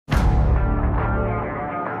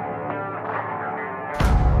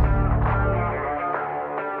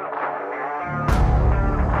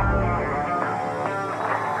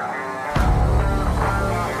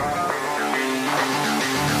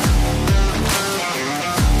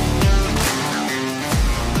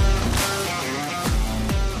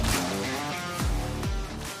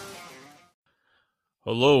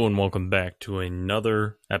Hello and welcome back to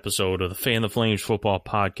another episode of the Fan the Flames Football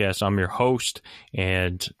Podcast. I'm your host,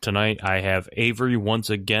 and tonight I have Avery once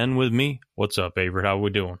again with me. What's up, Avery? How are we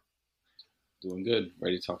doing? Doing good.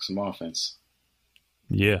 Ready to talk some offense.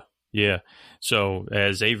 Yeah. So,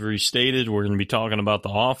 as Avery stated, we're going to be talking about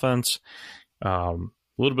the offense, a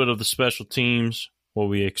little bit of the special teams, what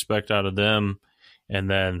we expect out of them, and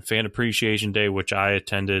then Fan Appreciation Day, which I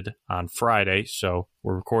attended on Friday. So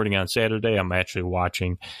we're recording on Saturday. I'm actually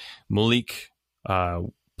watching Malik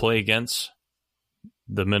play against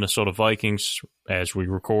the Minnesota Vikings as we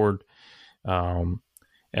record. And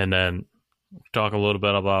then talk a little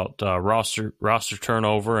bit about roster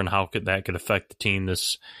turnover and how that could affect the team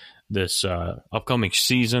this upcoming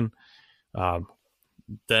season.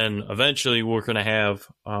 Then eventually we're going to have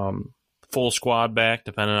full squad back,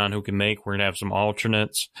 depending on who can make. We're going to have some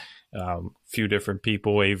alternates, a few different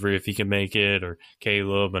people, Avery if he can make it, or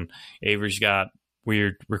Caleb, and Avery's got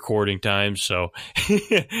weird recording times, so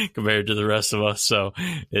compared to the rest of us. So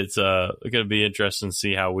it's going to be interesting to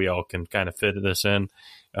see how we all can kind of fit this in.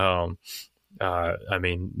 I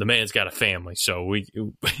mean, the man's got a family, so it's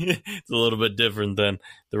a little bit different than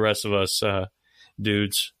the rest of us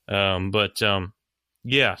dudes.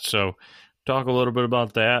 Yeah, so talk a little bit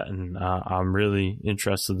about that, and I'm really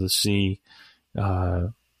interested to see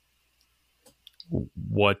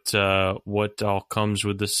what all comes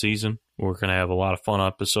with this season. We're going to have a lot of fun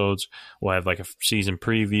episodes. We'll have like a season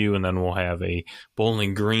preview, and then we'll have a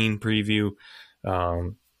Bowling Green preview.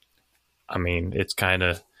 I mean, it's kind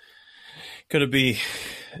of going to be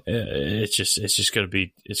it's going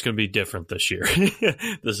to be different this year,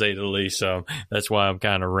 to say the least. So that's why I'm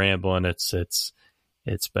kind of rambling.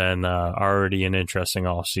 It's been already an interesting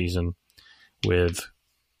off season with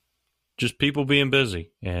just people being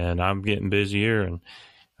busy, and I'm getting busier,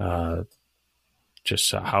 and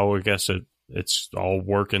just how I guess it's all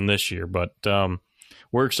working this year. But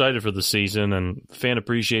we're excited for the season, and Fan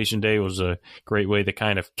Appreciation Day was a great way to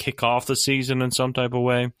kind of kick off the season in some type of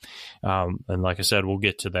way. And like I said, we'll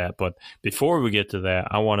get to that. But before we get to that,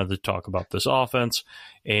 I wanted to talk about this offense,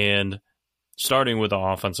 and starting with the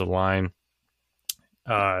offensive line.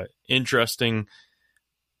 Interesting.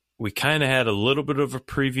 We kind of had a little bit of a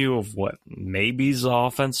preview of what maybe's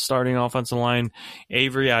the starting offensive line.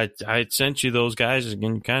 Avery, I sent you those guys.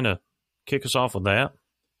 Can you kind of kick us off with that?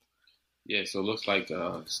 Yeah, so it looks like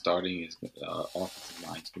starting offensive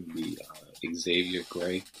line is going to be Xavier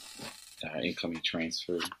Gray, incoming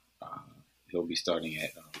transfer. He'll be starting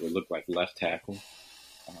at what look like left tackle.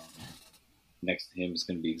 Next to him is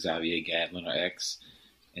going to be Xavier Gadlin, or X,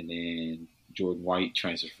 and then Jordan White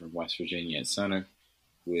transferred from West Virginia at center,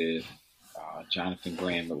 with Jonathan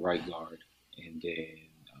Graham at right guard, and then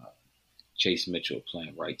Chase Mitchell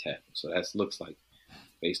playing right tackle. So that looks like,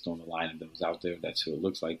 based on the lineup that was out there, that's who it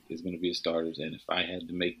looks like is going to be the starters. And if I had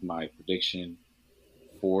to make my prediction,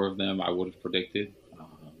 4 of them I would have predicted.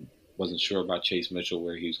 Wasn't sure about Chase Mitchell,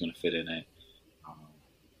 where he was going to fit in at.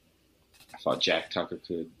 I thought Jack Tucker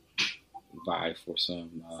could vie for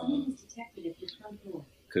some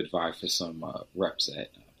reps at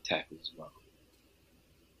tackle as well.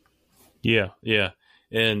 Yeah.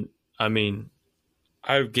 And, I mean,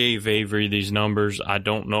 I gave Avery these numbers. I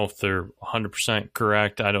don't know if they're 100%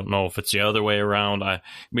 correct. I don't know if it's the other way around. I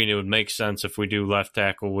mean, it would make sense if we do left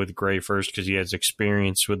tackle with Gray first, because he has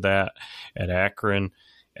experience with that at Akron.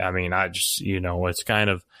 I mean, it's kind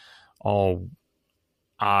of all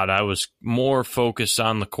odd. I was more focused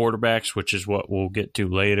on the quarterbacks, which is what we'll get to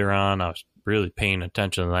later on. I was really paying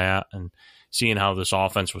attention to that and seeing how this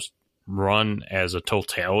offense was run as a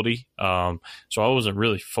totality. So I wasn't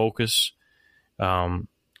really focused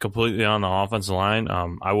completely on the offensive line.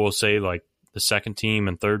 I will say, like, the second team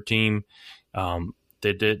and third team,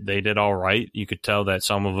 they did all right. You could tell that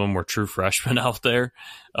some of them were true freshmen out there.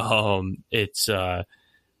 There's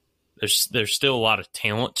still a lot of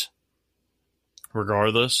talent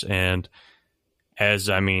regardless, and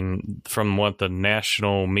from what the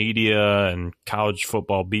national media and college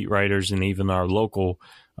football beat writers and even our local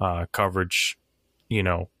coverage,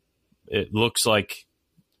 it looks like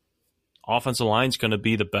offensive line is going to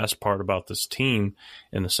be the best part about this team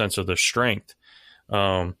in the sense of their strength.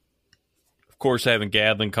 Of course, having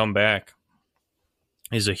Gadlin come back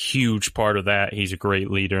is a huge part of that. He's a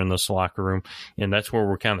great leader in this locker room, and that's where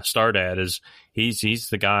we're kind of start at, is he's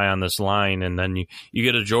the guy on this line. And then you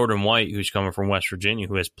get a Jordan White who's coming from West Virginia,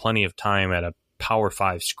 who has plenty of time at a Power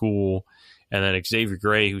 5 school, and then Xavier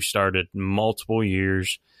Gray, who started multiple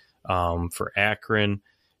years for Akron.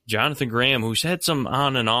 Jonathan Graham, who's had some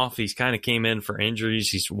on and off. He's kind of came in for injuries.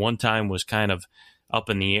 He's one time was kind of up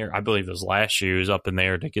in the air. I believe it was last year. He was up in the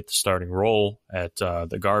air to get the starting role at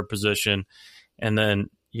the guard position. And then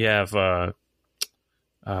you have who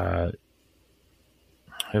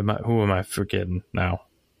am I forgetting now?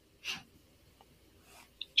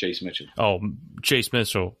 Chase Mitchell. Oh, Chase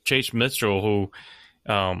Mitchell. Chase Mitchell, who,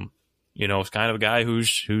 is kind of a guy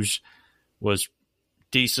who's was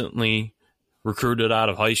decently recruited out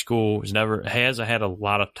of high school. Hasn't had a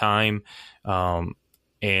lot of time, and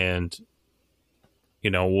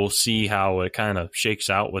we'll see how it kind of shakes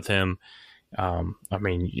out with him.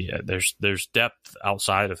 There's depth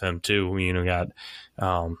outside of him too. Got,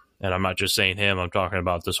 and I'm not just saying him. I'm talking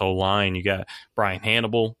about this whole line. You got Brian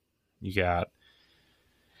Hannibal. You got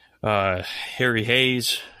Harry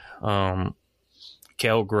Hayes,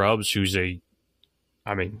 Kel Grubbs, who's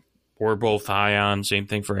we're both high on. Same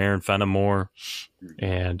thing for Aaron Fenimore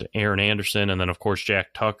and Aaron Anderson, and then of course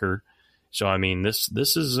Jack Tucker. So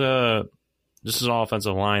this is an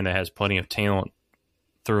offensive line that has plenty of talent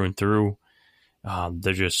through and through.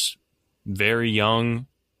 They're just very young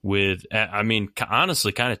with,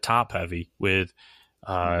 honestly, kind of top heavy with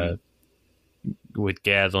Gadlin,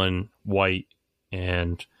 White,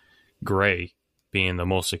 and Gray being the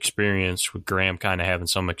most experienced, with Graham kind of having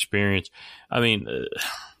some experience. And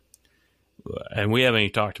we haven't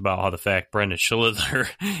even talked about how the fact Brendan Schlittler,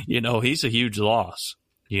 he's a huge loss.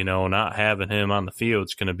 Not having him on the field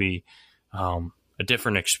is going to be a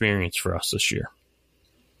different experience for us this year.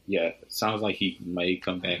 Yeah, it sounds like he may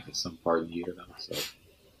come back at some part of the year, though. So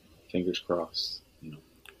fingers crossed.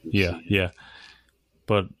 Yeah.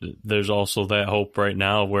 But there's also that hope right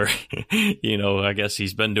now where, I guess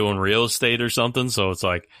he's been doing real estate or something. So it's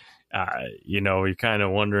like, you're kind of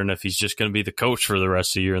wondering if he's just going to be the coach for the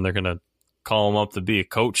rest of the year and they're going to call him up to be a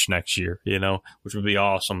coach next year, which would be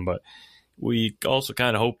awesome. But we also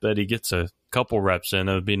kind of hope that he gets a couple reps in.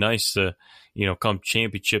 It would be nice to, come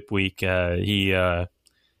championship week, barring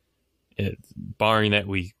that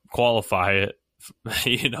we qualify it,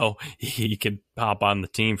 he can hop on the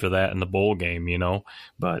team for that in the bowl game,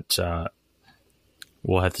 but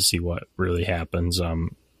we'll have to see what really happens.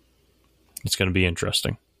 It's going to be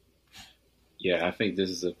interesting. Yeah, I think this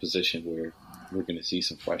is a position where we're going to see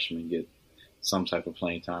some freshmen get some type of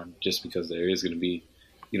playing time, just because there is going to be,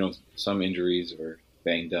 some injuries or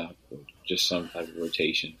banged up or just some type of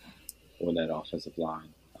rotation on that offensive line.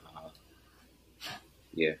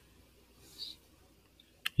 Yeah.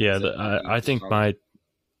 Yeah, I think my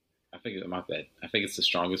bad. I think it's the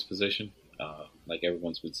strongest position, like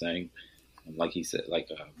everyone's been saying. And like he said,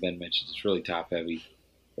 Ben mentioned, it's really top heavy.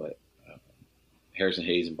 But Harrison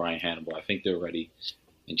Hayes and Brian Hannibal, I think they're ready,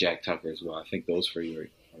 and Jack Tucker as well. I think those three are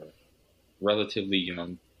relatively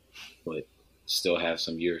young, but still have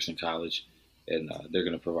some years in college, and they're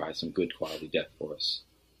going to provide some good quality depth for us.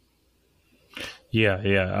 Yeah,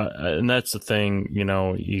 and that's the thing.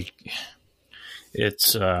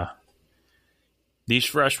 It's these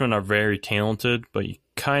freshmen are very talented, but you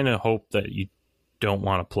kind of hope that you don't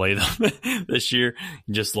want to play them this year.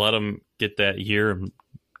 Just let them get that year and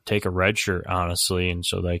take a red shirt, honestly, and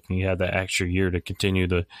so they can have that extra year to continue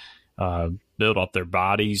to build up their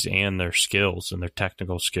bodies and their skills and their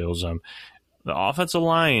technical skills. The offensive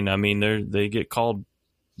line, they get called.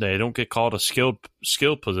 They don't get called a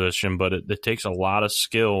skilled position, but it takes a lot of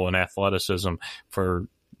skill and athleticism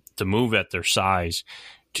to move at their size,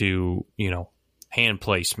 to, hand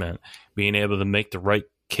placement, being able to make the right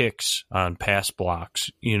kicks on pass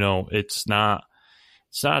blocks. It's not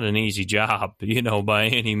an easy job, by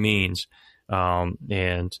any means.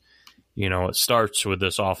 And it starts with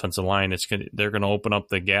this offensive line. They're going to open up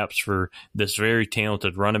the gaps for this very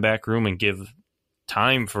talented running back room and give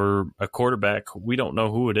time for a quarterback. We don't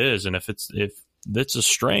know who it is. And if it's a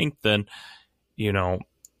strength, then,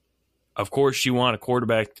 of course you want a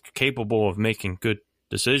quarterback capable of making good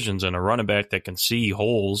decisions and a running back that can see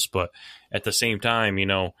holes. But at the same time,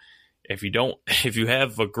 if you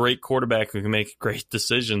have a great quarterback who can make great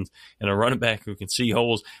decisions and a running back who can see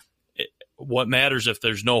holes, what matters if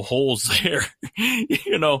there's no holes there,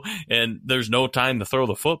 and there's no time to throw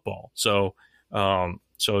the football. So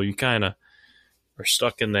you kind of are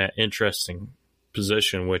stuck in that interesting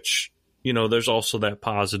position, which, there's also that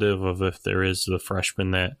positive of if there is the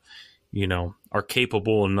freshmen that, are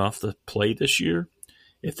capable enough to play this year,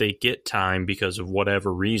 if they get time because of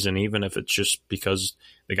whatever reason, even if it's just because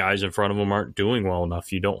the guys in front of them aren't doing well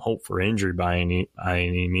enough. You don't hope for injury by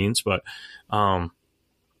any means, but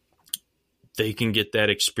they can get that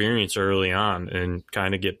experience early on and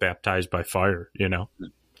kind of get baptized by fire,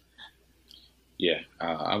 Yeah,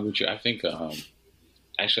 I'm with you. I think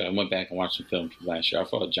actually I went back and watched some film from last year. I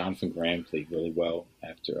thought Jonathan Graham played really well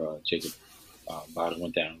after Jacob Bowden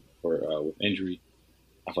went down with injury.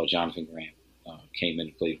 I thought Jonathan Graham came in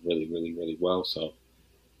and played really, really, really well. So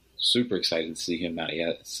super excited to see him now. He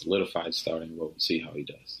has a solidified starting role. We'll see how he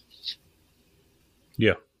does.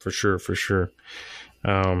 Yeah, for sure.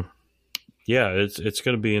 Yeah, it's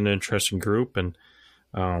going to be an interesting group, and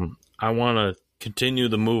I want to continue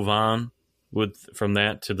to move on from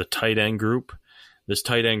that to the tight end group. This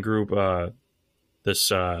tight end group,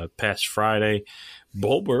 this past Friday,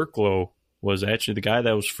 Bo Burklow was actually the guy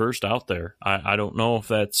that was first out there. I don't know if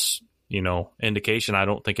that's indication. I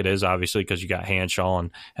don't think it is, obviously, because you got Hanshaw and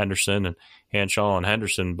Henderson, and Hanshaw and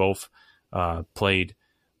Henderson both played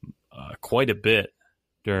quite a bit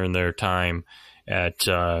during their time at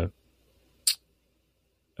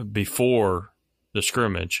before the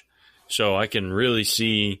scrimmage. So I can really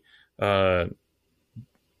see, Burklow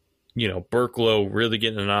really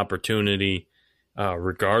getting an opportunity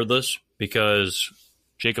regardless, because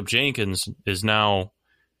Jacob Jenkins is now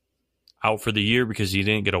out for the year because he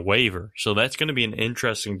didn't get a waiver. So that's going to be an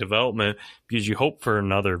interesting development, because you hope for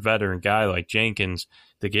another veteran guy like Jenkins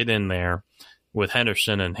to get in there with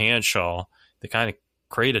Henderson and Hanshaw to kind of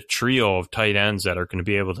create a trio of tight ends that are going to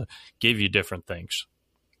be able to give you different things.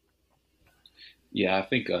 Yeah, I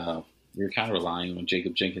think we're kind of relying on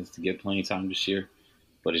Jacob Jenkins to get playing time this year,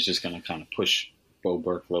 but it's just going to kind of push Bo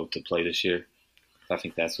Burklow to play this year. I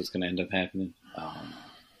think that's what's going to end up happening.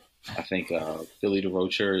 I think Billy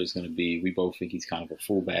DeRocher is going to be, we both think he's kind of a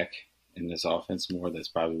fullback in this offense more. That's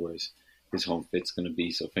probably where his home fit's going to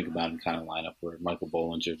be. So think about him kind of line up where Michael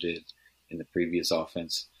Bollinger did in the previous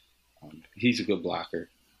offense. He's a good blocker,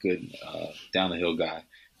 good down-the-hill guy.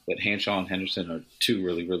 But Hanshaw and Henderson are two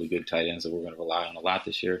really, really good tight ends that we're going to rely on a lot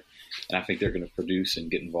this year. And I think they're going to produce and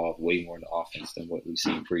get involved way more in the offense than what we've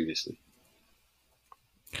seen previously.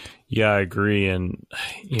 Yeah, I agree. And,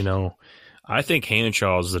 I think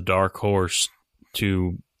Hanshaw is the dark horse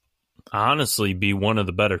to honestly be one of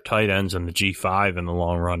the better tight ends in the G5 in the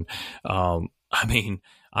long run. I'm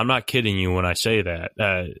not kidding you when I say that.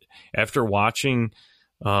 After watching,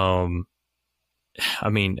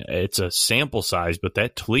 it's a sample size, but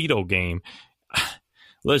that Toledo game,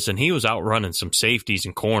 listen, he was outrunning some safeties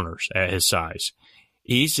and corners at his size.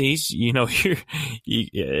 It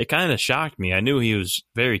kind of shocked me. I knew he was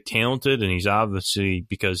very talented, and he's obviously,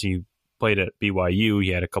 because he played at BYU, he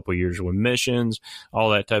had a couple years with missions,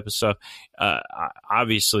 all that type of stuff.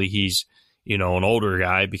 Obviously, he's an older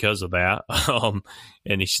guy because of that,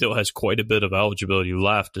 and he still has quite a bit of eligibility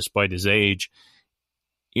left despite his age.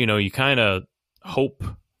 You kind of hope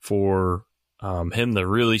for him to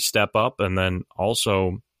really step up, and then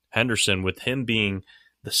also Henderson, with him being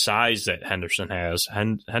the size that Henderson has.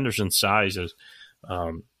 Henderson's size is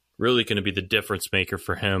really going to be the difference maker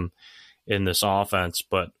for him in this offense.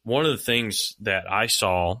 But one of the things that I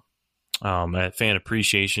saw at Fan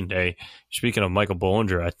Appreciation Day, speaking of Michael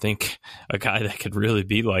Bollinger, I think a guy that could really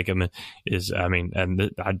be like him is, I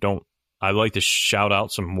like to shout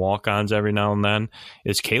out some walk-ons every now and then,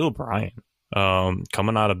 is Caleb Bryant,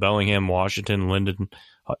 coming out of Bellingham, Washington, Linden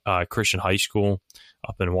Christian High School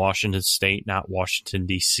up in Washington State, not Washington,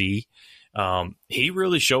 D.C. He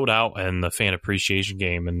really showed out in the Fan Appreciation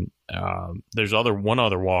game, and there's one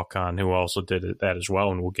other walk-on who also did that as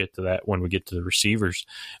well, and we'll get to that when we get to the receivers.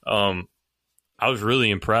 I was really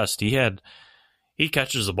impressed. He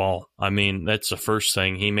catches the ball. That's the first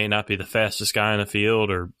thing. He may not be the fastest guy in the field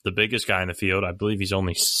or the biggest guy in the field. I believe he's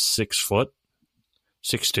only 6 foot,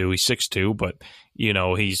 6'2". He's 6'2", but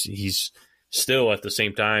he's still, at the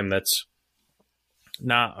same time, that's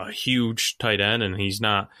not a huge tight end, and he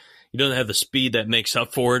doesn't have the speed that makes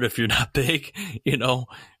up for it if you're not big,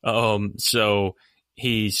 so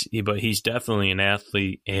but he's definitely an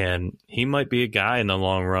athlete, and he might be a guy in the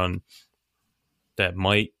long run that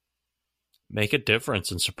might make a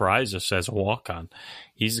difference and surprise us as a walk-on.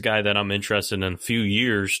 He's the guy that I'm interested in a few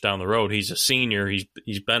years down the road. He's a senior.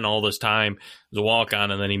 He's been all this time as a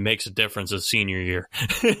walk-on, and then he makes a difference his senior year,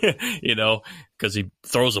 because he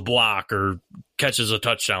throws a block or catches a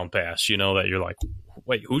touchdown pass, that you're like,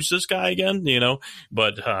 wait, who's this guy again?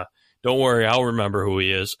 But don't worry, I'll remember who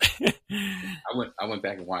he is. I went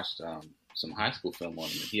back and watched some high school film on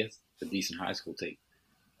him, and he has a decent high school tape.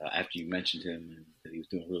 After you mentioned him and that he was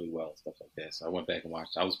doing really well and stuff like that. So I went back and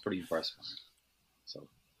watched. I was pretty impressed with him. So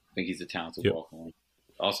I think he's a talented walk-on.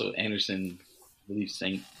 Also, Anderson, I believe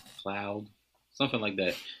St. Cloud, something like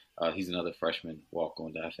that. He's another freshman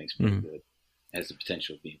walk-on that I think is pretty good. Has the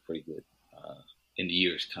potential of being pretty good in the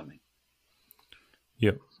years coming.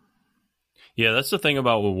 Yep. Yeah, that's the thing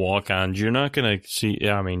about with walk-ons. You're not going to see,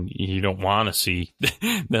 I mean, you don't want to see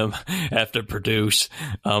them have to produce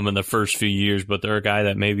in the first few years, but they're a guy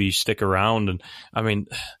that maybe stick around. And, I mean,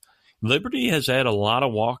 Liberty has had a lot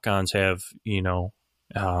of walk-ons have,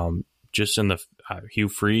 just in the Hugh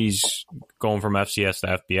Freeze going from FCS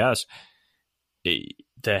to FBS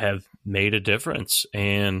that have made a difference.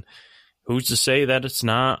 And who's to say that it's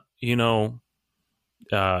not, you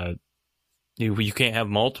can't have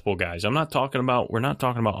multiple guys. We're not talking about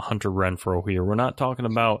Hunter Renfrow here. We're not talking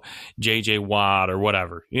about J.J. Watt or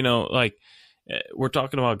whatever. We're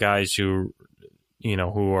talking about guys who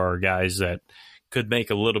are guys that could make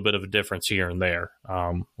a little bit of a difference here and there.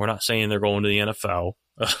 We're not saying they're going to the NFL,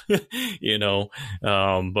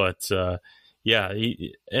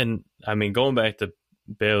 going back to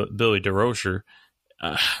Billy DeRocher,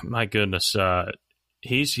 my goodness,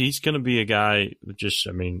 he's going to be a guy.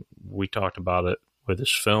 We talked about it with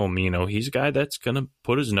his film. He's a guy that's going to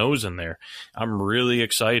put his nose in there. I'm really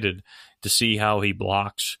excited to see how he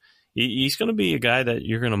blocks. He's going to be a guy that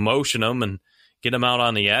you're going to motion him and get him out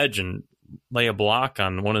on the edge and lay a block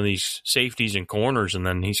on one of these safeties and corners, and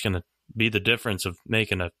then he's going to be the difference of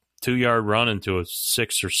making a 2-yard run into a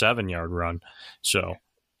 6 or 7 yard run. So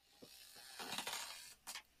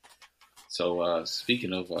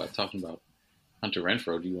speaking of talking about Hunter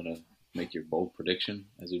Renfrow, do you want to make your bold prediction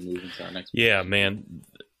as we move into our next? Yeah, man.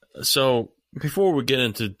 So before we get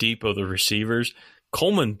into deep of the receivers,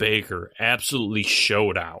 Coleman Baker absolutely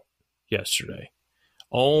showed out yesterday.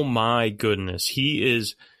 Oh my goodness, he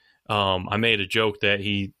is. I made a joke that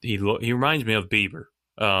he reminds me of Bieber.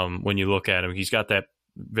 When you look at him, he's got that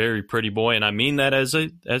very pretty boy, and I mean that as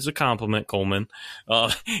a compliment, Coleman.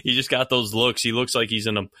 He just got those looks. He looks like he's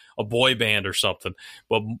in a boy band or something.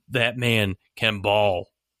 But that man can ball.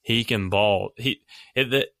 He can ball.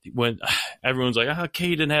 When everyone's like,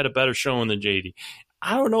 Caden had a better showing than JD.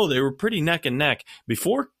 I don't know. They were pretty neck and neck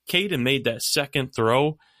before Caden made that second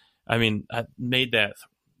throw. I made that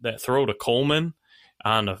throw to Coleman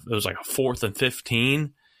it was like a 4th and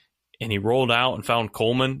 15, and he rolled out and found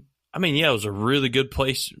Coleman. It was a really good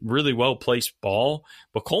place, really well-placed ball,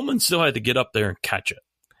 but Coleman still had to get up there and catch it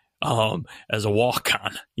as a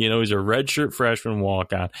walk-on. He's a redshirt freshman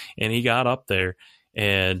walk-on, and he got up there.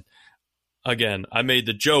 And, again, I made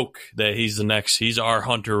the joke that he's our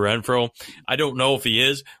Hunter Renfrow. I don't know if he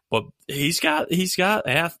is, but he's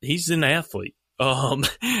an athlete. I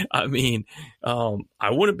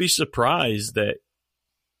wouldn't be surprised that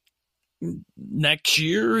next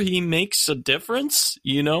year he makes a difference,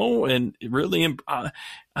 and really,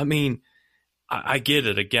 I get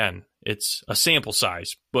it. Again, it's a sample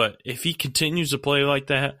size, but if he continues to play like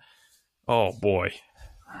that, oh boy.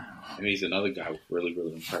 He's another guy with really,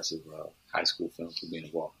 really impressive high school film for being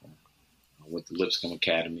a walk-on. Went to Lipscomb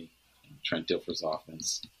Academy, Trent Dilfer's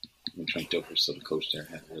offense. When Trent Dilfer still the coach there,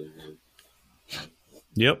 had really, really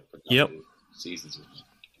Yep. seasons with him.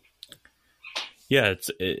 Yeah,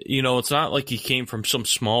 it's not like he came from some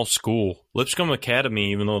small school. Lipscomb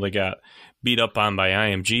Academy, even though they got beat up on by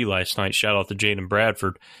IMG last night, shout out to Jaden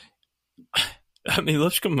Bradford.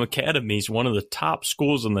 Lipscomb Academy is one of the top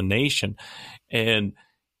schools in the nation, and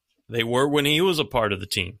they were when he was a part of the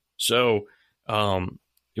team. So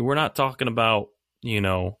we're not talking about,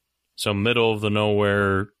 some middle of the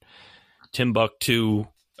nowhere Timbuktu,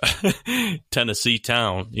 Tennessee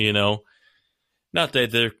town, Not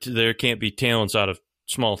that there can't be talents out of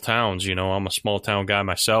small towns, I'm a small town guy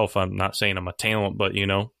myself. I'm not saying I'm a talent, but,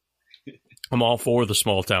 I'm all for the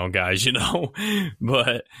small town guys,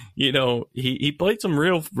 But, he played some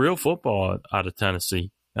real football out of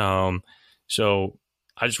Tennessee. So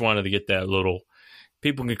I just wanted to get that little –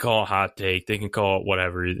 people can call it hot take. They can call it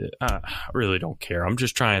whatever. I really don't care. I'm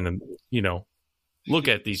just trying to, look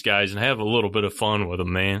at these guys and have a little bit of fun with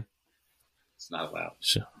them, man. It's not allowed.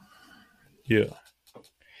 So, yeah.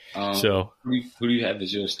 Who do you have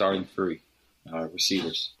as your starting 3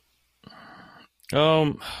 receivers?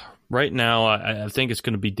 Right now, I think it's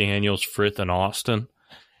going to be Daniels, Frith, and Austin.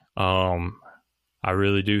 I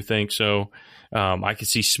really do think so. I could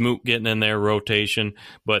see Smoot getting in their rotation,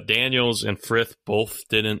 but Daniels and Frith both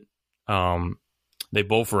didn't. They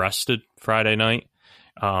both rested Friday night.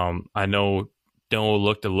 I know Noah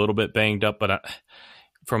looked a little bit banged up, but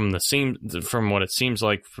from what it seems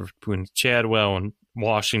like when Chadwell and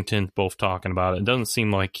Washington both talking about it doesn't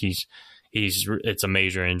seem like it's a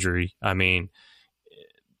major injury.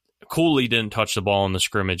 Cooley didn't touch the ball in the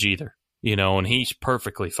scrimmage either, and he's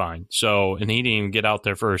perfectly fine. So, and he didn't even get out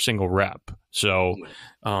there for a single rep. So,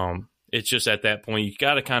 it's just at that point, you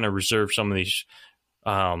got to kind of reserve some of these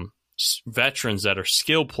veterans that are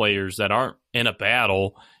skill players that aren't in a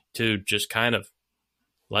battle, to just kind of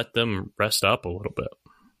let them rest up a little bit.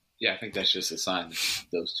 Yeah, I think that's just a sign that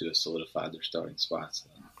those two have solidified their starting spots.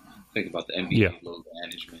 Think about the NBA load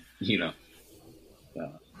management.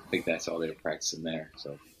 I think that's all they're practicing there.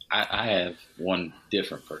 So I have one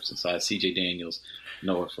different person. So I have C.J. Daniels,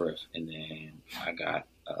 Noah Frith, and then I got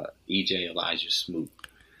E.J. Elijah Smoot.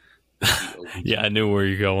 Yeah, I knew where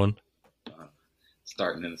you're going.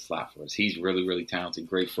 Starting in the slot for us. He's really, really talented,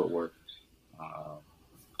 great footwork.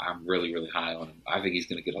 I'm really, really high on him. I think he's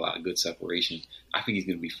going to get a lot of good separation. I think he's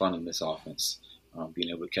going to be fun in this offense, being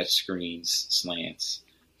able to catch screens, slants.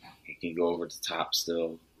 He can go over the top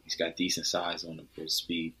still. He's got decent size on him for his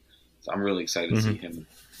speed. So I'm really excited to see him in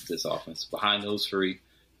this offense. Behind those three,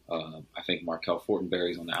 I think Markel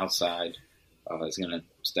Fortenberry's on the outside is going to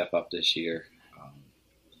step up this year.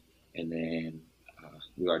 And then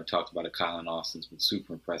we already talked about it. Colin Austin's been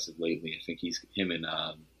super impressive lately. I think him and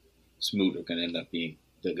Smoot are going to end up being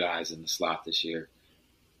the guys in the slot this year.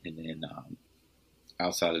 And then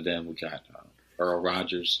outside of them, we got Earl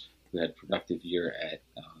Rogers, who had a productive year at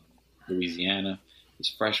Louisiana. His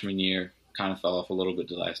freshman year kind of fell off a little bit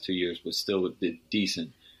the last 2 years, but still did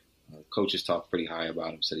decent. Coaches talked pretty high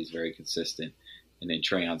about him, said he's very consistent. And then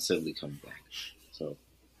Trayon Sidley coming back. So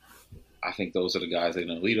I think those are the guys that are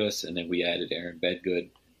going to lead us. And then we added Aaron Bedgood,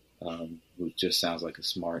 who just sounds like a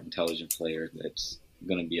smart, intelligent player that's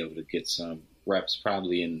going to be able to get some reps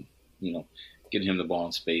probably in, getting him the ball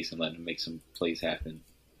in space and letting him make some plays happen.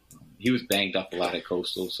 He was banged up a lot at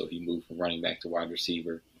Coastal, so he moved from running back to wide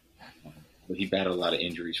receiver. But he battled a lot of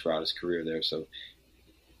injuries throughout his career there, so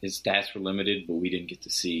his stats were limited, but we didn't get to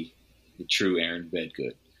see the true Aaron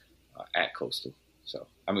Bedgood at Coastal. So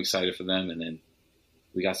I'm excited for them, and then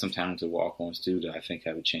we got some talented walk-ons too that I think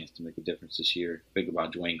have a chance to make a difference this year. Think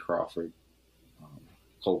about Dwayne Crawford,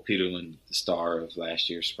 Cole Peterlin, the star of last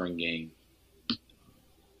year's spring game,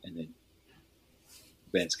 and then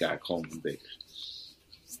Ben Scott Coleman Baker.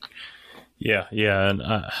 Yeah, and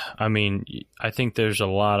I mean, I think there's a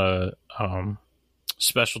lot of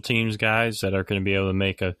special teams guys that are going to be able to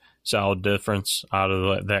make a solid difference out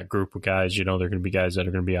of that group of guys. They're going to be guys that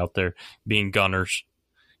are going to be out there being gunners,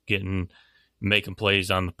 making plays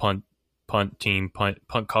on the punt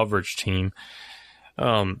coverage team.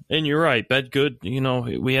 And you're right,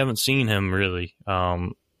 Bedgood, we haven't seen him really.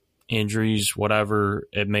 Injuries, whatever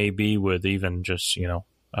it may be, with even just,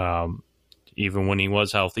 even when he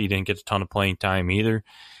was healthy, he didn't get a ton of playing time either.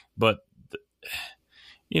 But,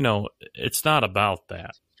 it's not about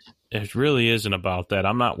that. It really isn't about that.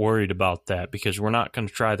 I'm not worried about that because we're not going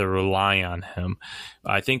to try to rely on him.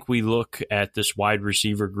 I think we look at this wide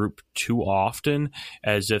receiver group too often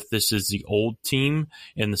as if this is the old team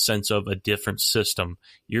in the sense of a different system.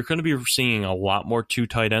 You're going to be seeing a lot more 2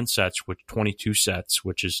 tight end sets with 22 sets,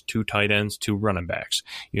 which is 2 tight ends, 2 running backs.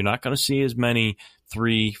 You're not going to see as many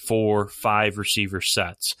 3, 4, 5 receiver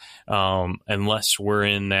sets unless we're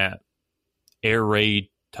in that air raid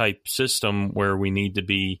type system where we need to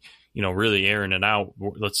be really airing it out.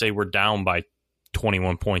 Let's say we're down by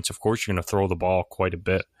 21 points. Of course, you're going to throw the ball quite a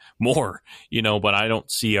bit more, but I don't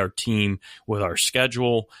see our team with our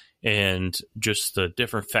schedule and just the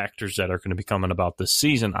different factors that are going to be coming about this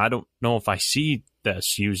season. I don't know if I see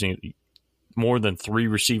this using more than 3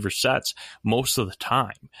 receiver sets most of the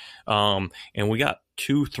time. And we got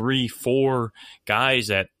 2, 3, 4 guys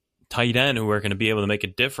at tight end who are going to be able to make a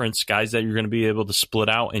difference, guys that you're going to be able to split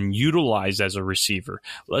out and utilize as a receiver.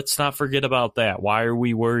 Let's not forget about that. Why are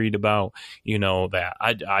we worried about, that?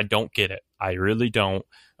 I don't get it. I really don't.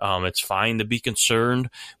 It's fine to be concerned,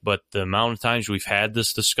 but the amount of times we've had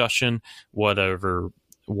this discussion, whatever,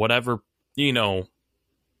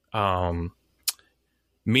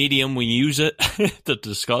 medium we use it to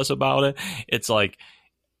discuss about it, it's like,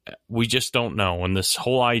 we just don't know. And this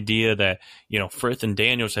whole idea that, Frith and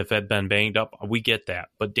Daniels have been banged up, we get that.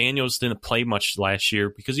 But Daniels didn't play much last year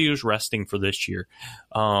because he was resting for this year.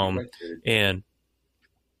 And,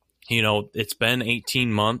 it's been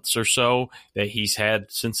 18 months or so that he's had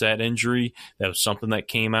since that injury. That was something that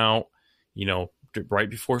came out, right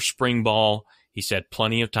before spring ball. He's had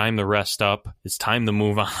plenty of time to rest up. It's time to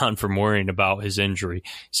move on from worrying about his injury.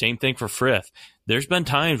 Same thing for Frith. There's been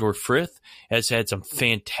times where Frith has had some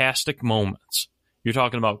fantastic moments. You're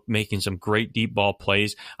talking about making some great deep ball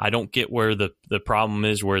plays. I don't get where the problem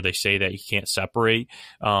is where they say that you can't separate.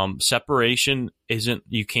 Separation isn't,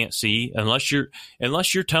 you can't see unless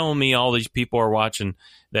you're telling me all these people are watching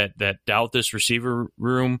that doubt this receiver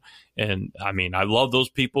room. And I mean, I love those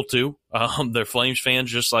people too. They're Flames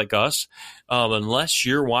fans just like us. Unless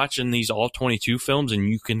you're watching these all 22 films and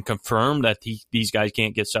you can confirm that these guys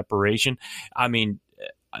can't get separation. I mean,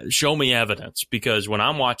 show me evidence, because when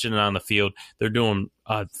I'm watching it on the field, they're doing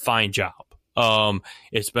a fine job.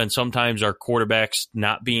 It's been sometimes our quarterbacks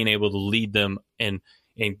not being able to lead them and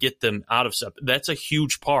get them out of stuff. That's a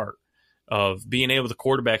huge part of being able the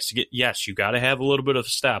quarterbacks to get. Yes, you got to have a little bit of a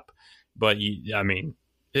step, but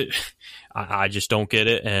I just don't get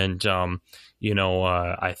it. And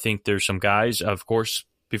I think there's some guys. Of course,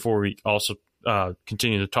 before we also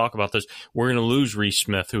continue to talk about this, we're going to lose Reese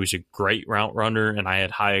Smith, who's a great route runner, and I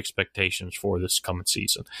had high expectations for this coming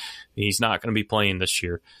season. He's not going to be playing this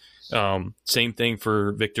year. Same thing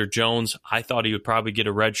for Victor Jones. I thought he would probably get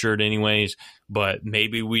a red shirt anyways, but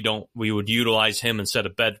maybe we would utilize him instead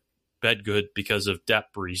of Bedgood because of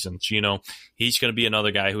depth reasons. He's going to be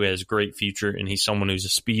another guy who has a great future, and he's someone who's a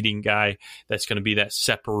speeding guy that's going to be that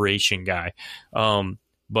separation guy.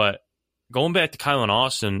 But going back to Kylan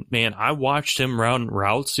Austin, man, I watched him run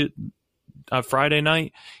routes Friday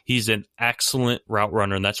night. He's an excellent route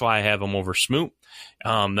runner, and that's why I have him over Smoot.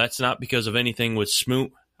 That's not because of anything with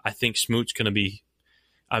Smoot. I think Smoot's going to be,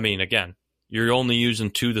 again, you're only using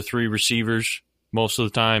 2 to 3 receivers most of the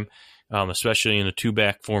time, especially in a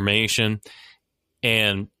 2-back formation.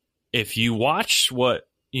 And if you watch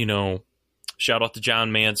shout out to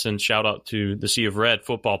John Manson, shout out to the Sea of Red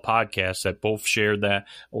football podcast that both shared that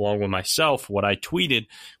along with myself. What I tweeted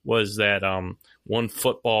was that one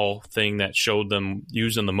football thing that showed them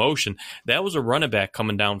using the motion, that was a running back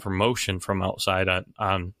coming down from motion from outside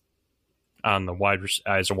on the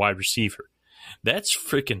as a wide receiver. That's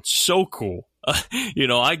freaking so cool.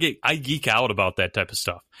 I geek out about that type of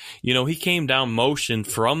stuff. He came down motion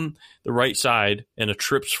from the right side in a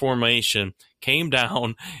trips formation, came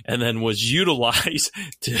down, and then was utilized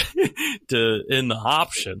to in the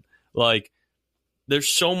option. Like,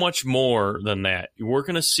 there's so much more than that. We're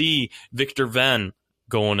going to see Victor Venn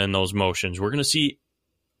going in those motions. We're going to see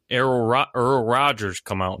Earl Rogers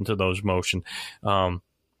come out into those motion. And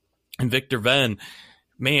Victor Venn,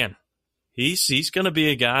 man, he's going to be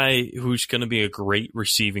a guy who's going to be a great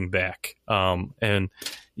receiving back.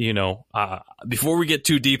 Before we get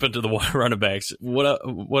too deep into the running backs,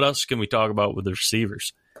 what else can we talk about with the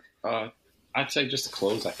receivers? I'd say just to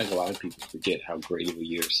close, I think a lot of people forget how great of a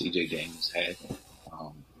year C.J. Daniels had.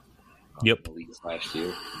 Yep. In the league last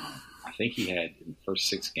year. I think he had in the first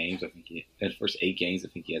 6 games. In the first 8 games, I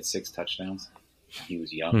think he had 6 touchdowns. He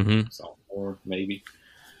was young, sophomore maybe.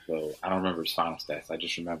 So I don't remember his final stats. I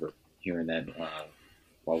just remember hearing that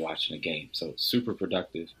while watching the game. So super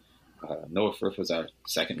productive. Noah Frith was our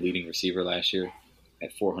second leading receiver last year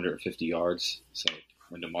at 450 yards. So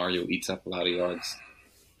when DeMario eats up a lot of yards,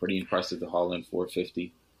 pretty impressive to haul in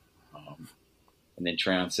 450. And then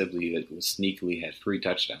Treon Sibley was sneakily had 3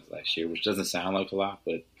 touchdowns last year, which doesn't sound like a lot,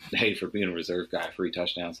 but hey, for being a reserve guy, 3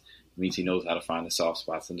 touchdowns means he knows how to find the soft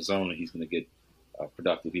spots in the zone, and he's going to get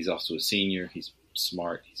productive. He's also a senior. He's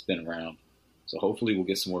smart. He's been around. So hopefully we'll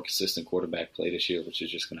get some more consistent quarterback play this year, which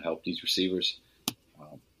is just going to help these receivers.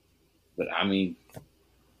 But I don't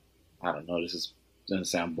know. This doesn't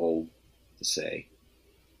sound bold to say.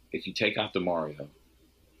 If you take out DeMario,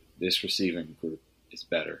 this receiving group is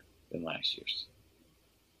better than last year's.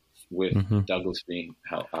 With Daniels being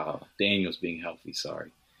healthy,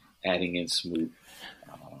 adding in Smoot.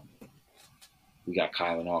 We got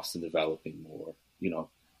Kylan Austin developing more. I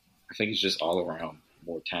think it's just all around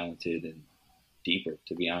more talented and deeper,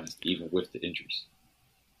 to be honest, even with the injuries.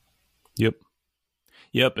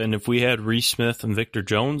 Yep, and if we had Reese Smith and Victor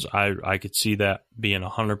Jones, I could see that being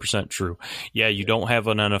 100% true. Yeah, you don't have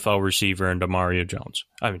an NFL receiver in Demario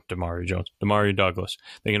Douglas.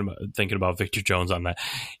 Thinking about Victor Jones on that.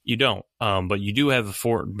 You don't, but you do have a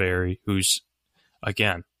Fortenberry who's,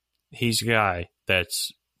 again, he's a guy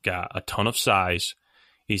that's got a ton of size.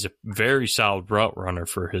 He's a very solid route runner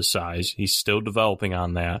for his size. He's still developing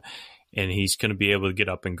on that, and he's going to be able to get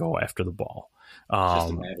up and go after the ball.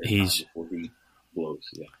 He's before he blows.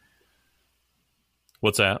 Yeah.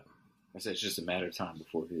 What's that? I said it's just a matter of time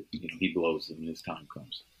before he blows and his time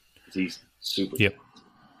comes. He's super. Yep.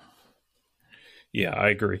 Yeah, I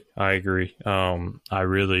agree. I agree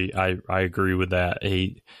with that.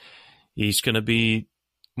 He's going to be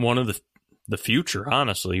one of the future.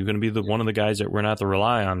 Honestly, you're going to be one of the guys that we're going to have to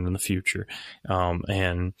rely on in the future.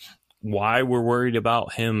 And why we're worried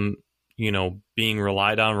about him, being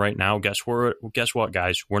relied on right now. Guess what,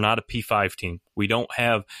 guys? We're not a P5 team. We don't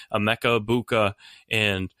have Emeka Egbuka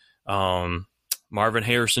and Marvin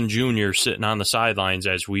Harrison Jr. sitting on the sidelines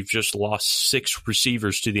as we've just lost 6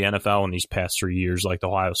 receivers to the NFL in these past 3 years, like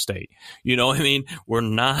Ohio State. You know what I mean? We're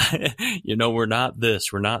not, we're not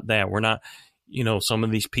this, we're not that. We're not, some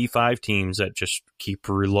of these P5 teams that just keep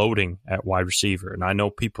reloading at wide receiver. And I know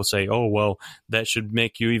people say, oh, well, that should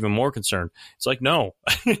make you even more concerned. It's like, no,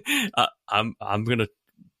 I'm going to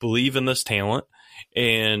believe in this talent.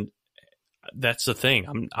 And that's the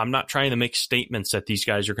thing. I'm not trying to make statements that these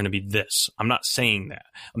guys are going to be this. I'm not saying that.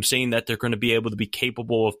 I'm saying that they're going to be able to be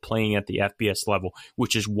capable of playing at the FBS level,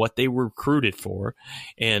 which is what they were recruited for.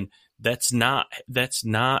 And that's not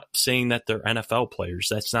saying that they're NFL players.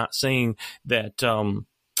 That's not saying that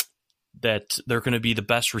that they're going to be the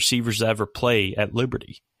best receivers to ever play at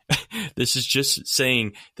Liberty. This is just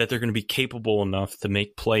saying that they're going to be capable enough to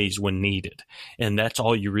make plays when needed. And that's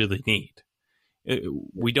all you really need.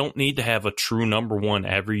 We don't need to have a true number one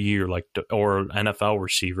every year, or NFL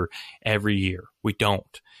receiver every year. We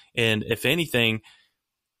don't. And if anything,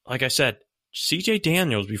 like I said, CJ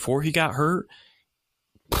Daniels, before he got hurt,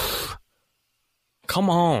 come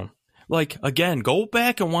on. Again, go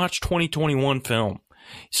back and watch 2021 film.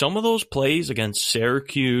 Some of those plays against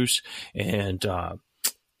Syracuse and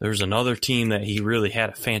there's another team that he really had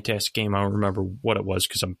a fantastic game. I don't remember what it was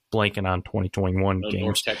because I'm blanking on 2021 games.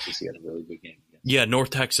 North Texas, he had a really good game. Yeah, North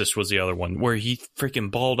Texas was the other one where he freaking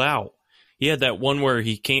balled out. He had that one where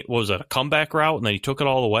he was it a comeback route and then he took it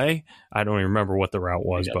all the way? I don't even remember what the route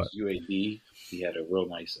was. But UAB, he had a real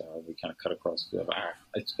nice, we kind of cut across the field.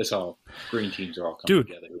 It's all, green teams are all coming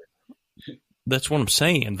together. That's what I'm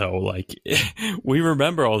saying, though. We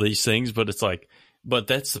remember all these things, but it's but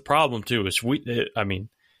that's the problem, too.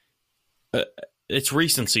 It's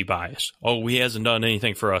recency bias. Oh, he hasn't done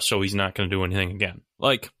anything for us, so he's not going to do anything again.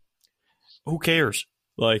 Who cares?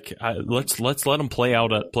 Let's let him play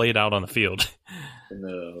it out on the field. In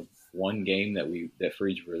the one game that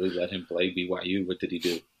Freege really let him play, BYU, what did he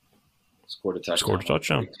do? Scored a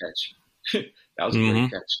touchdown. Great catch. That was a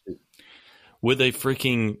great catch too. With a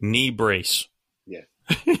freaking knee brace. Yeah.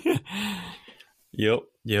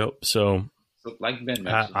 Yep. So like Ben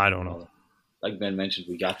mentioned, I don't know. Like Ben mentioned,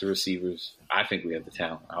 we got the receivers. I think we have the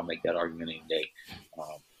talent. I'll make that argument any day.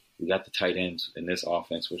 We got the tight ends in this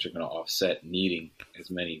offense, which are going to offset needing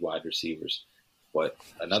as many wide receivers. But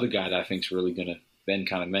another guy that I think is really going to, Ben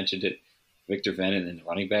kind of mentioned it, Victor Venn and the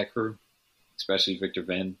running back crew, especially Victor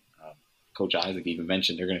Venn. Coach Isaac even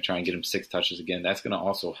mentioned they're going to try and get him 6 touches again. That's going to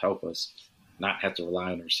also help us not have to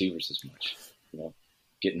rely on the receivers as much.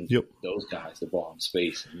 Getting those guys the ball in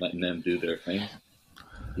space and letting them do their thing.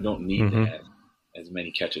 You don't need to have as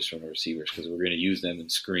many catches from the receivers because we're going to use them in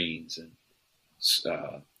screens and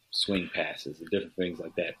swing passes and different things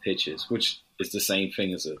like that, pitches, which is the same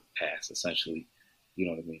thing as a pass, essentially. You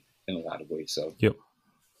know what I mean? In a lot of ways. So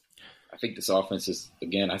I think this offense is,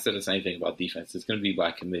 again, I said the same thing about defense. It's going to be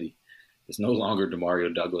by committee. It's no longer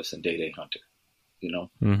Demario Douglas and Day Hunter.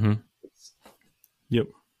 It's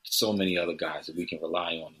so many other guys that we can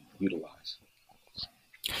rely on and utilize.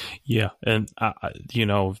 Yeah, and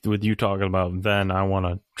with you talking about Venn, I want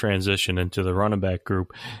to transition into the running back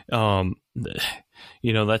group. That's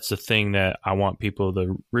the thing that I want people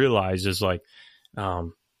to realize is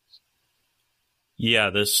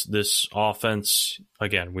this offense,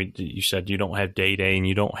 again, you said you don't have Day and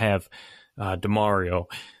you don't have Demario.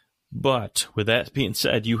 But with that being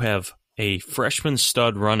said, you have a freshman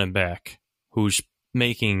stud running back who's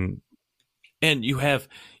making, and you have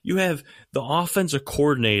the offensive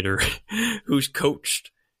coordinator who's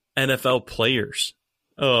coached NFL players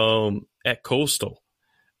at Coastal,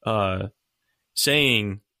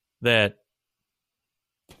 saying that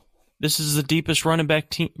this is the deepest running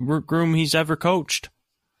back room he's ever coached.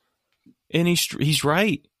 And he's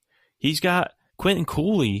right. He's got Quentin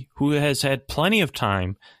Cooley, who has had plenty of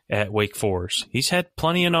time at Wake Forest. He's had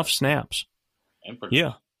plenty enough snaps.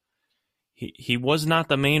 Yeah. He was not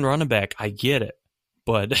the main running back. I get it.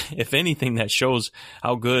 But if anything, that shows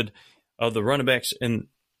how good of the running backs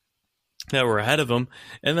that were ahead of him.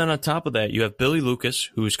 And then on top of that, you have Billy Lucas,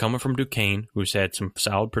 who's coming from Duquesne, who's had some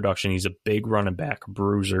solid production. He's a big running back, a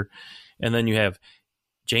bruiser. And then you have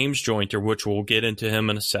James Jointer, which we'll get into him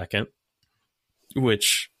in a second,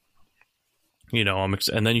 which,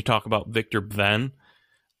 and then you talk about Victor Venn.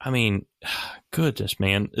 I mean, goodness,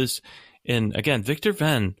 man. And again, Victor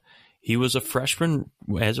Venn, he was a freshman,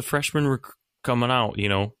 coming out,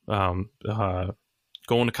 going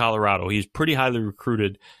to Colorado. He's pretty highly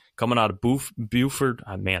recruited coming out of Buford.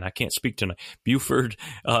 I can't speak tonight. Buford,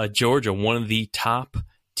 Georgia, one of the top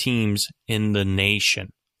teams in the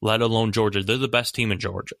nation, let alone Georgia. They're the best team in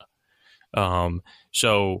Georgia.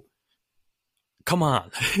 So come on.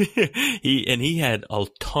 He had a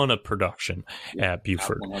ton of production at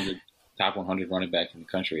Buford. Top 100 running back in the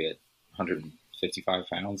country at 155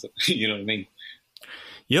 pounds. You know what I mean?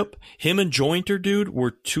 Yep. Him and Jointer, dude,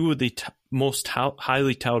 were two of the most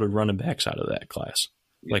highly touted running backs out of that class.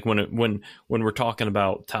 Yeah. Like when we're talking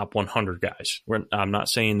about top 100 guys, I'm not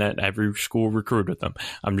saying that every school recruited them.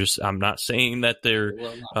 I'm not saying that they're,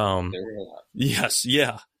 yes.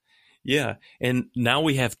 Yeah. Yeah. And now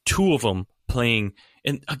we have two of them playing.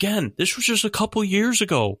 And again, this was just a couple years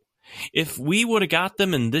ago. If we would have got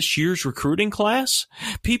them in this year's recruiting class,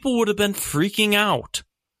 people would have been freaking out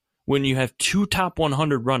when you have two top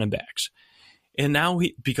 100 running backs. And now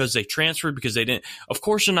because they transferred, because they didn't, of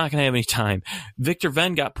course they're not going to have any time. Victor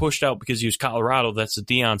Venn got pushed out because he was Colorado. That's the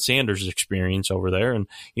Deion Sanders experience over there. And,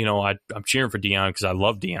 you know, I'm cheering for Deion because I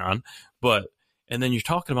love Deion. And then you're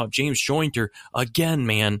talking about James Jointer. Again,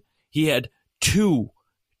 man, he had two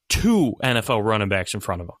NFL running backs in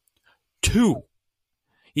front of him. Two.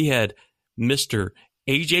 He had Mr.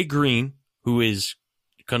 A.J. Green, who is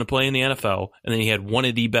going to play in the NFL, and then he had one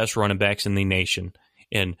of the best running backs in the nation,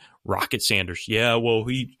 and Rocket Sanders. Yeah, well,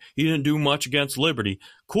 he didn't do much against Liberty.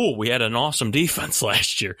 Cool, we had an awesome defense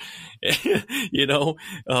last year. You know,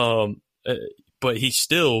 but he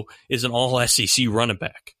still is an all-SEC running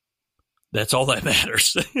back. That's all that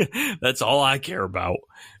matters. That's all I care about.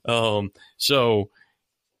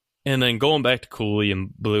 And then going back to Cooley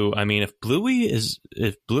and Blue, I mean, if Bluey is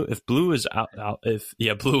out,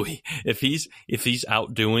 if he's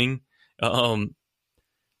outdoing, not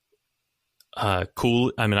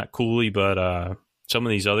Cooley, but some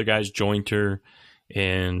of these other guys, Jointer,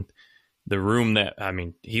 and the room that, I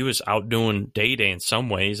mean, he was outdoing Day-Day in some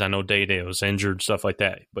ways. I know Day-Day was injured, stuff like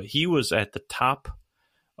that, but he was at the top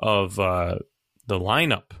of the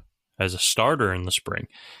lineup as a starter in the spring.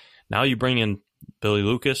 Now you bring in Billy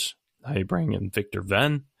Lucas, now you bring in Victor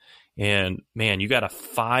Venn, and man, you got a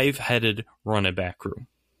 5-headed running back room.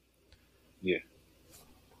 Yeah.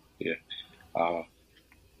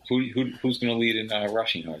 Who's going to lead in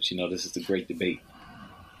rushing yards? You know, this is the great debate.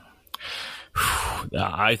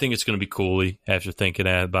 I think it's going to be Cooley after thinking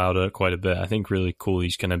about it quite a bit. I think really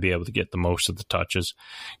Cooley's going to be able to get the most of the touches.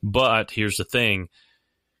 But here's the thing.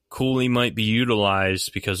 Cooley might be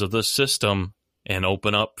utilized because of the system and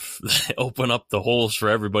open up the holes for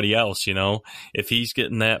everybody else, you know. If he's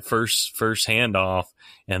getting that first handoff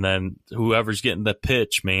and then whoever's getting the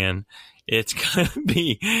pitch, man, it's going to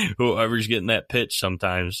be whoever's getting that pitch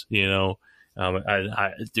sometimes, you know.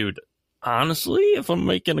 Dude, honestly, if I'm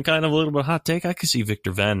making a kind of a little bit of hot take, I could see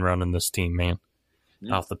Victor Venn running this team, man,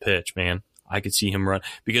 off the pitch, man. I could see him run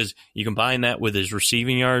because you combine that with his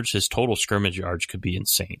receiving yards, his total scrimmage yards could be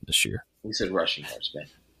insane this year. We said rushing yards, man.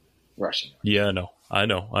 Rushing yards. Yeah, I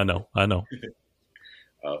know.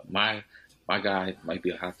 My guy might be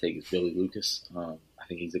a hot take is Billy Lucas. I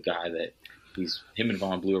think he's a guy that him and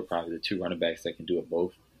Von Blue are probably the two running backs that can do it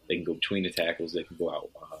both. They can go between the tackles. They can go out,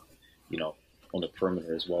 on the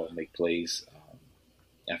perimeter as well and make plays.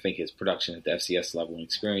 I think his production at the FCS level and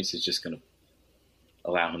experience is just going to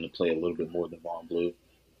allow him to play a little bit more than Von Blue.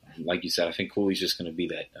 Like you said, I think Cooley's just going to be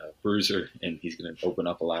that bruiser, and he's going to open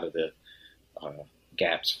up a lot of the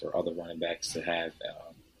gaps for other running backs to have.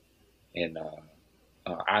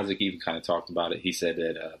 Isaac even kind of talked about it. He said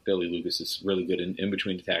that Billy Lucas is really good in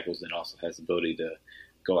between the tackles and also has the ability to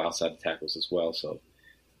go outside the tackles as well. So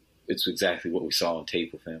it's exactly what we saw on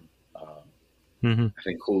tape with him. I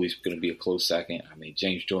think Cooley's going to be a close second. I mean,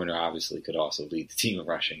 James Joyner obviously could also lead the team in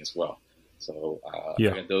rushing as well. So I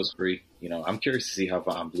got those three. You know, I'm curious to see how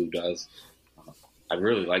Von Blue does. I'd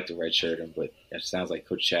really like to redshirt him, but it sounds like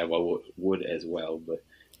Coach Chadwell would as well. But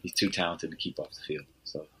he's too talented to keep off the field.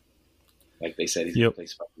 So, like they said, he's going to play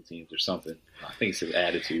special teams or something. I think it's his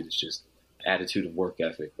attitude. It's just attitude and work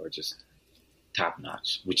ethic are just top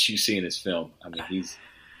notch, which you see in his film. I mean, he's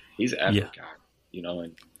an effort guy. You know,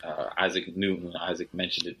 and Isaac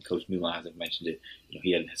mentioned it. Coach Newland, Isaac mentioned it. You know,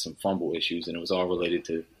 he had some fumble issues, and it was all related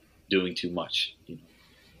to doing too much. You know,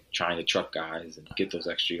 trying to truck guys and get those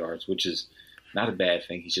extra yards, which is not a bad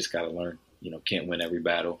thing. He's just got to learn. You know, can't win every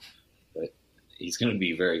battle, but he's going to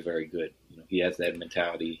be very, very good. You know, he has that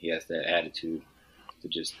mentality. He has that attitude to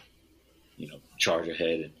just, you know, charge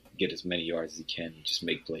ahead and get as many yards as he can and just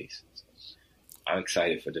make plays. So I'm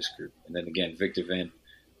excited for this group. And then again, Victor Venn.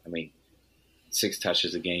 I mean, 6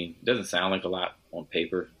 touches a game doesn't sound like a lot on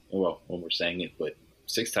paper. Well, when we're saying it, but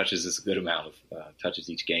 6 touches is a good amount of touches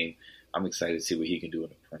each game. I'm excited to see what he can do in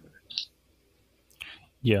the perimeter.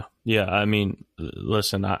 Yeah. I mean,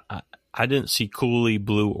 listen, I didn't see Cooley,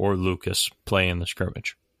 Blue, or Lucas play in the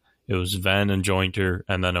scrimmage. It was Venn and Jointer,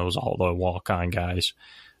 and then it was all the walk-on guys,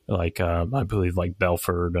 like I believe like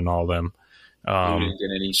Belford and all them. You didn't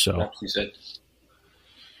get any reps, you said?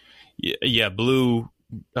 Yeah, Blue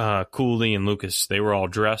Cooley and Lucas, they were all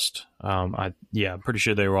dressed. I'm pretty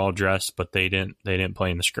sure they were all dressed, but they didn't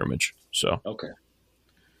play in the scrimmage. So Okay.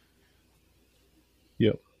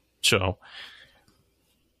 yep. So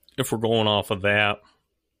if we're going off of that,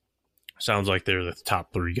 sounds like they're the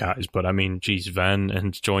top 3 guys. But I mean, geez, Venn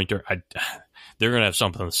and Jointer, they're gonna have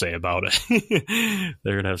something to say about it.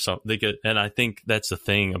 They're gonna have something. And I think that's the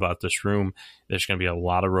thing about this room. There's gonna be a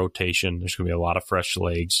lot of rotation. There's gonna be a lot of fresh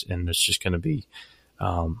legs, and it's just gonna be.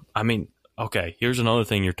 I mean, okay, here's another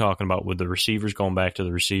thing you're talking about with the receivers, going back to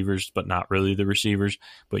the receivers, but not really the receivers,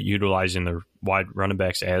 but utilizing the wide running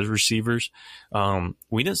backs as receivers.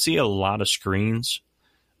 We didn't see a lot of screens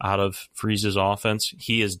out of Freeze's offense.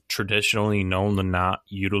 He is traditionally known to not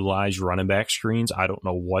utilize running back screens. I don't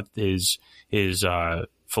know what his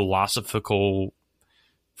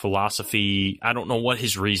philosophy, I don't know what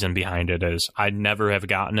his reason behind it is. I never have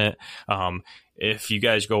gotten it. If you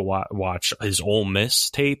guys go watch his Ole Miss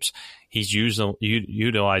tapes, he's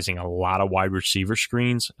utilizing a lot of wide receiver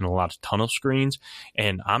screens and a lot of tunnel screens.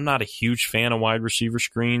 And I'm not a huge fan of wide receiver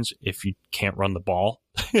screens if you can't run the ball.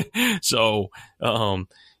 So,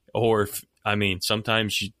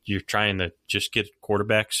 sometimes you're trying to just get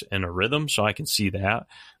quarterbacks in a rhythm, so I can see that.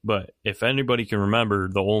 But if anybody can remember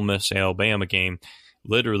the Ole Miss Alabama game,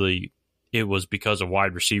 literally it was because of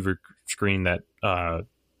wide receiver screen that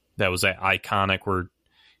was that iconic where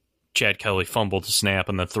Chad Kelly fumbled the snap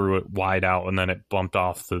and then threw it wide out, and then it bumped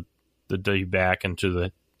off the D back into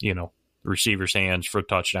the receiver's hands for a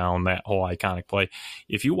touchdown, that whole iconic play.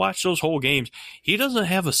 If you watch those whole games, he doesn't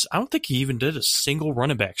have I don't think he even did a single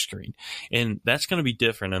running back screen. And that's going to be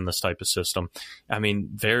different in this type of system. I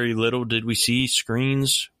mean, very little did we see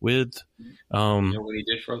screens with. You know what he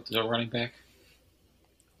did for a running back?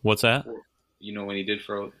 What's that? You know when he did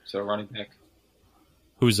for a running back?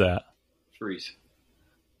 Who's that? Freeze.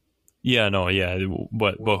 Yeah, no, yeah.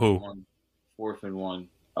 But who? 4th and 1,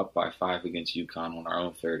 up by 5 against UConn on our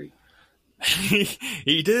own 30.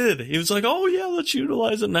 He did. He was like, "Oh yeah, let's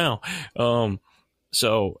utilize it now." I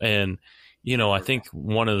think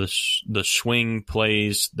one of the swing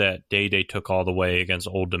plays that Day took all the way against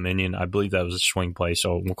Old Dominion, I believe that was a swing play,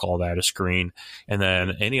 so we'll call that a screen. And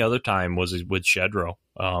then any other time was with Shedro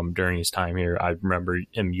during his time here. I remember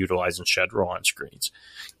him utilizing Shedro on screens,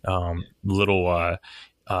 little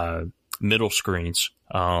middle screens,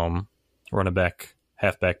 running back,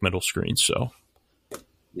 halfback middle screens. So.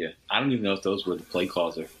 Yeah, I don't even know if those were the play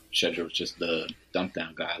calls or Shedro was just the dump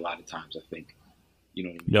down guy. A lot of times, I think, you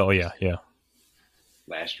know what I mean? Oh yeah.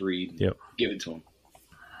 Last read, yep. Give it to him.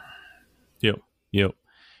 Yep.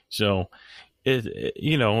 So,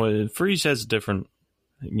 Freeze has a different,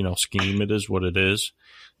 scheme. It is what it is.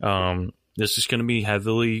 This is going to be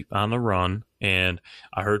heavily on the run, and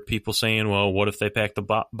I heard people saying, "Well, what if they pack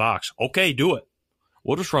the box?" Okay, do it.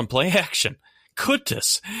 We'll just run play action.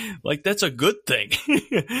 Goodness, like that's a good thing.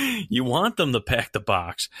 You want them to pack the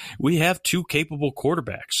box. We have 2 capable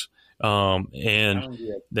quarterbacks, and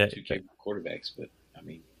that 2 capable quarterbacks. But I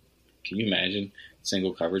mean, can you imagine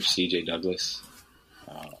single coverage? C.J. Douglas,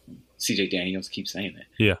 C.J. Daniels, keep saying that.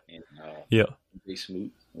 Yeah, and, Ray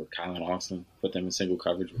Smoot or Kylan Austin, put them in single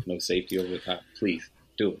coverage with no safety over the top. Please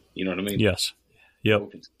do it. You know what I mean? Yes.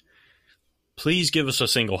 Yep. Please give us a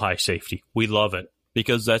single high safety. We love it.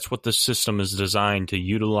 Because that's what the system is designed to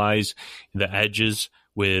utilize, the edges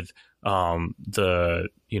with pound the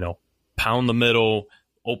middle,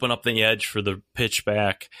 open up the edge for the pitch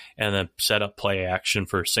back, and then set up play action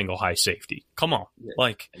for a single high safety. Come on.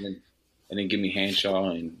 Yeah. And then give me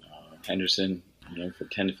Hanshaw and Henderson, for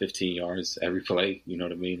 10 to 15 yards every play. You know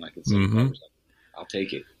what I mean? Like it's I'll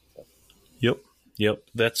take it. Yep.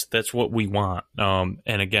 That's what we want.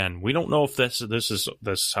 And again, we don't know if this is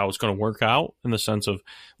how it's going to work out in the sense of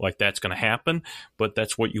like that's going to happen, but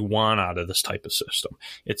that's what you want out of this type of system.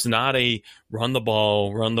 It's not a run the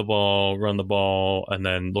ball, and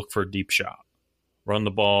then look for a deep shot. Run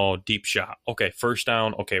the ball, deep shot. Okay, first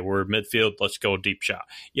down. Okay, we're midfield. Let's go deep shot.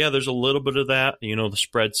 Yeah, there's a little bit of that,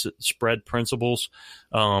 the spread principles,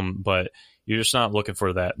 but you're just not looking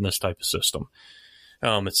for that in this type of system.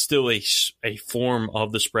 It's still a form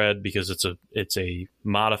of the spread because it's a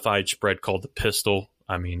modified spread called the pistol.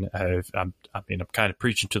 I mean, I'm kind of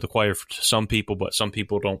preaching to the choir to some people, but some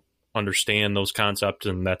people don't understand those concepts,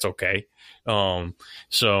 and that's okay.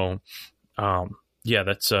 That's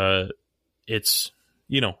it's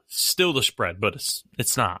still the spread, but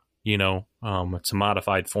it's not. It's a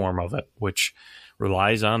modified form of it, which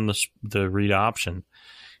relies on the read option,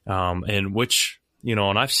 and which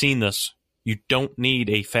and I've seen this. You don't need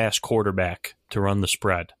a fast quarterback to run the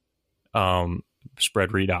spread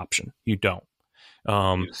read option. You don't.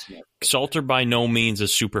 Salter by no means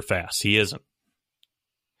is super fast. He isn't.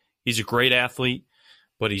 He's a great athlete,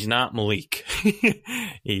 but he's not Malik.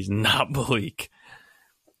 He's not Malik.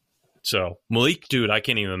 So, Malik, dude, I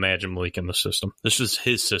can't even imagine Malik in the system. This is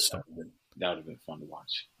his system. That would have been fun to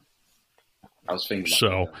watch. I was thinking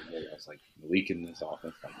about that the other day. I was like, Malik in this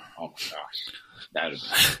offense, like, oh my gosh. That would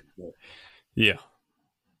have been good. Yeah.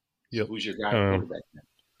 So who's your guy quarterback then?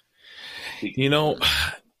 You know,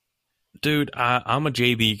 dude, I'm a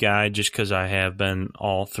JB guy just because I have been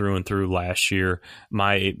all through and through last year.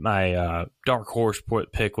 My dark horse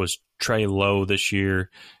pick was Trey Lowe this year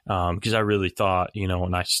because I really thought,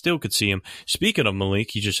 and I still could see him. Speaking of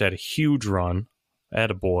Malik, he just had a huge run.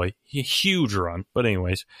 Attaboy. A huge run. But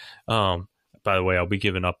anyways, by the way, I'll be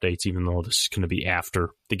giving updates even though this is going to be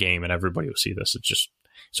after the game and everybody will see this.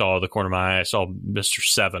 It's all the corner of my eye. I saw Mr.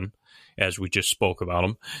 7 as we just spoke about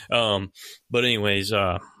him. But anyways,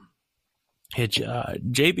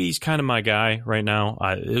 JB's kind of my guy right now.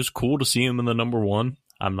 It was cool to see him in the number 1.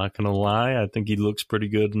 I'm not going to lie. I think he looks pretty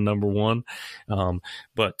good in number 1.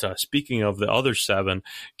 But speaking of the other 7,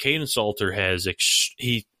 Kaidon Salter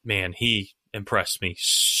he impressed me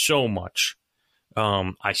so much.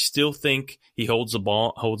 I still think he holds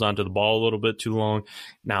onto the ball a little bit too long.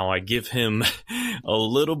 Now I give him a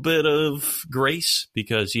little bit of grace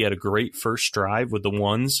because he had a great first drive with the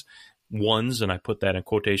ones, and I put that in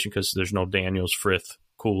quotation because there's no Daniels, Frith,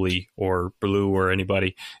 Cooley, or Blue or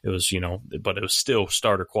anybody. It was, but it was still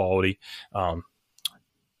starter quality.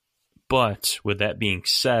 But with that being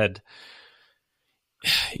said,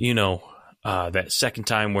 that second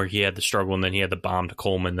time where he had the struggle and then he had the bomb to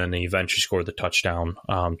Coleman, then he eventually scored the touchdown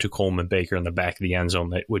to Coleman Baker in the back of the end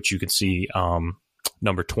zone, which you could see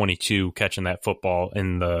number 22 catching that football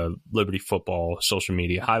in the Liberty Football social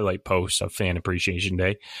media highlight post of Fan Appreciation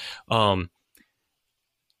Day.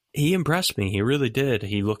 He impressed me. He really did.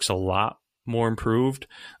 He looks a lot more improved.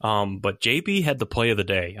 But JB had the play of the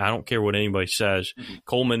day. I don't care what anybody says. Mm-hmm.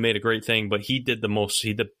 Coleman made a great thing, but he did the most.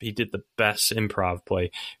 He did the best improv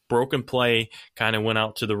play. Broken play, kind of went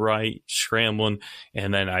out to the right, scrambling,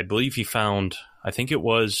 and then I believe he found. I think it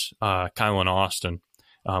was Kylan Austin,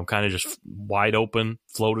 kind of just wide open,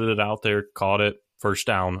 floated it out there, caught it, first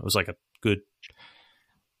down. It was like a good,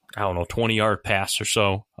 20-yard pass or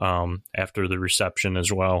so after the reception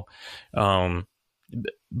as well.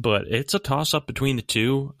 But it's a toss-up between the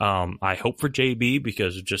two. I hope for JB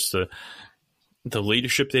because of just the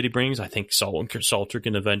leadership that he brings. I think Salter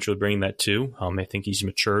can eventually bring that too. I think he's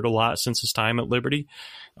matured a lot since his time at Liberty.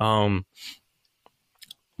 But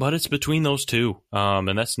it's between those two,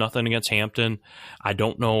 and that's nothing against Hampton. I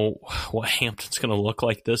don't know what Hampton's going to look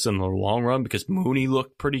like this in the long run because Mooney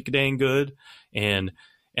looked pretty dang good, and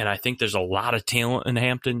I think there's a lot of talent in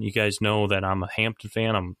Hampton. You guys know that I'm a Hampton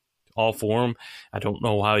fan. I'm all for him. I don't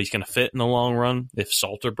know how he's going to fit in the long run if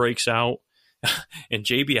Salter breaks out. And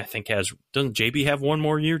JB, I think doesn't JB have one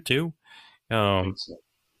more year too?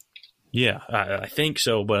 Yeah, I think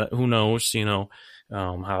so, but who knows?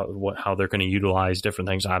 How they're going to utilize different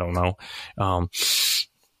things. I don't know.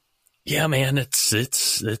 Yeah, man,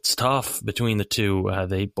 it's tough between the two.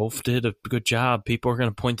 They both did a good job. People are going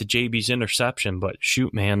to point to JB's interception, but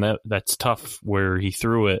shoot, man, that's tough where he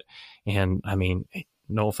threw it. And I mean,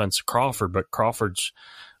 no offense to Crawford, but Crawford's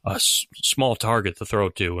a small target to throw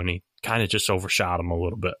to, and he kind of just overshot him a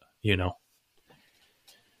little bit,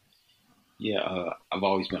 Yeah, I've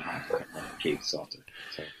always been high on Kaidon Salter.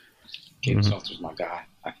 So Kaidon Salter's my guy.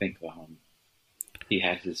 I think he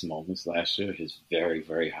had his moments last year, his very,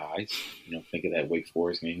 very highs. Think of that Wake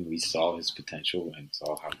Forest game. We saw his potential and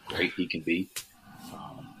saw how great he can be.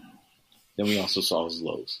 Then we also saw his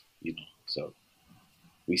lows, So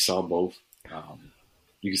we saw both.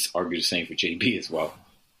 You can argue the same for JB as well.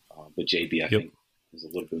 But JB, I think, was a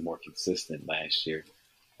little bit more consistent last year.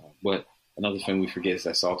 But another thing we forget is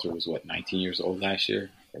that Salter was, 19 years old last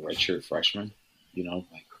year, a redshirt freshman,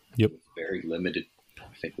 with very limited,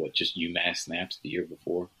 I think, just UMass snaps the year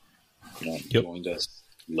before. Joined us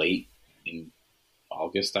late in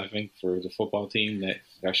August, I think, for the football team that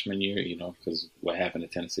freshman year, because what happened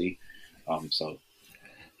at Tennessee. So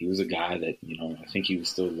he was a guy that, I think he was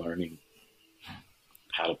still learning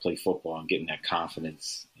how to play football and getting that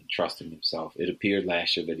confidence and trusting himself. It appeared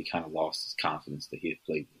last year that he kind of lost his confidence that he had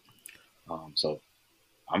played with. So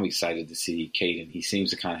I'm excited to see Kaidon. He seems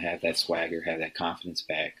to kind of have that swagger, have that confidence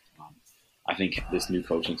back. I think this new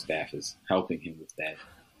coaching staff is helping him with that.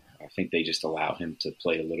 I think they just allow him to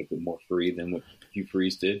play a little bit more free than what Hugh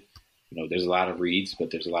Freeze did. There's a lot of reads,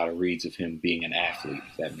 but there's a lot of reads of him being an athlete,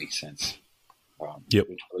 if that makes sense.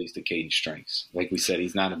 Which plays to Kaidon's strengths. Like we said,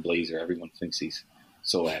 he's not a blazer. Everyone thinks he's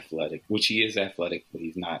so athletic, which he is athletic, but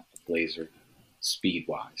he's not a blazer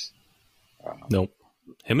speed-wise. Nope.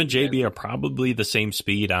 Him and JB are probably the same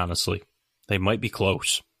speed, honestly. They might be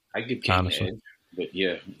close. I give Caden an edge, but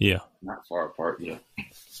yeah, not far apart. Yeah,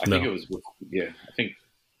 I think it was. Yeah, I think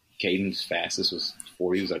Caden's fastest was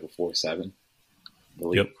 40. It was like a 4.7.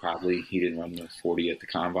 Probably he didn't run the 40 at the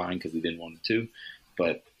combine because he didn't want to,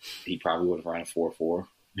 but he probably would have run a 4.4.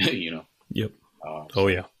 You know. Yep. So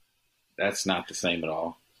yeah. That's not the same at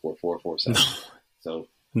all. 4.4, 4.7. No. So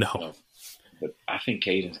no. You know, but I think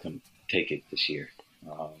Caden's going to take it this year.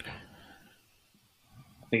 I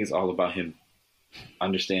think it's all about him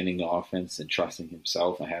understanding the offense and trusting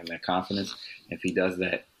himself and having that confidence. If he does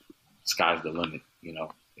that, sky's the limit. You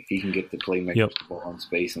know, if he can get the playmakers the ball in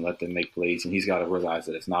space and let them make plays, and he's got to realize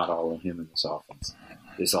that it's not all on him in this offense.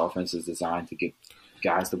 This offense is designed to get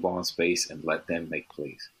guys the ball in space and let them make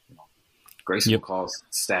plays. You know, Grayson McCall's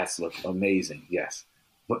stats look amazing, yes,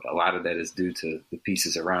 but a lot of that is due to the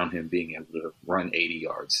pieces around him being able to run 80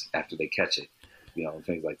 yards after they catch it, you know,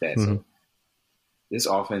 things like that. So this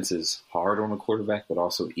offense is hard on the quarterback, but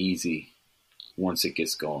also easy once it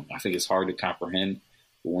gets going. I think it's hard to comprehend,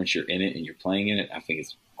 but once you're in it and you're playing in it, I think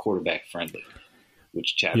it's quarterback friendly,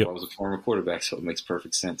 which Chadwell was a former quarterback, so it makes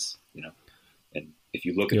perfect sense, you know. And if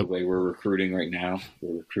you look at the way we're recruiting right now,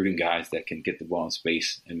 we're recruiting guys that can get the ball in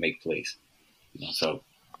space and make plays. You know, so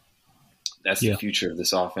that's the future of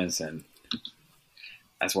this offense, and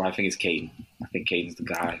that's why I think it's Caden. I think Caden's the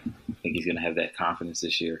guy. I think he's going to have that confidence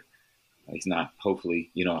this year. He's not, hopefully,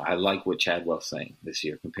 you know, I like what Chadwell's saying this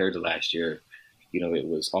year compared to last year. You know, it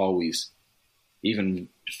was always, even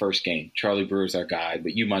the first game, Charlie Brewer's our guy,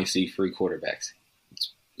 but you might see free quarterbacks.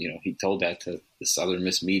 You know, he told that to the Southern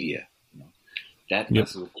Miss media. You know, that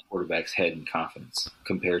messes with the quarterback's head and confidence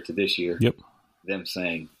compared to this year. Them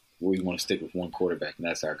saying, we want to stick with one quarterback, and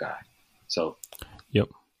that's our guy. So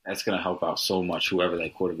that's going to help out so much, whoever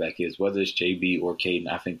that quarterback is, whether it's JB or Caden.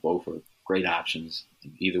 I think both are great options.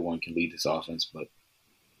 Either one can lead this offense, but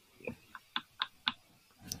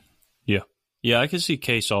yeah, I can see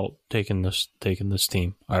K-Salt taking this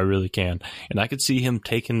team. I really can, and I could see him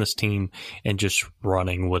taking this team and just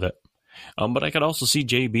running with it. But I could also see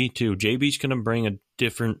JB too. JB's going to bring a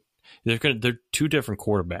different. They're two different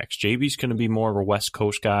quarterbacks. JB's going to be more of a West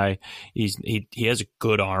Coast guy. He has a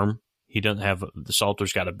good arm. He doesn't have the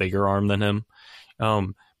Salter's got a bigger arm than him.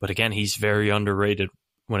 But again, he's very underrated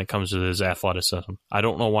when it comes to his athleticism. I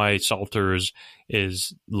don't know why Salter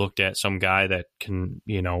is looked at some guy that can,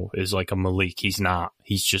 you know, is like a Malik. He's not.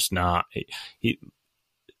 He's just not. He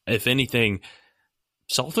if anything,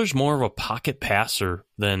 Salter's more of a pocket passer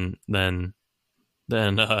than Malik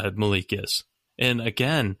is. And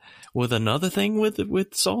again, with another thing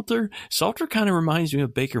with Salter kind of reminds me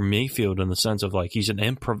of Baker Mayfield in the sense of like he's an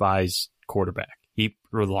improvised quarterback. He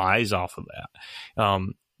relies off of that.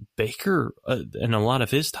 Baker, in a lot of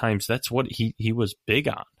his times, that's what he was big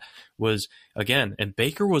on. Was again, and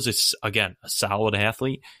Baker was a solid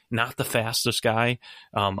athlete, not the fastest guy.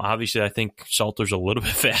 Obviously, I think Salter's a little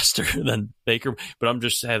bit faster than Baker, but I'm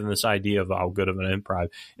just having this idea of how good of an improv.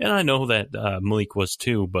 And I know that Malik was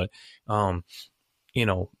too, but you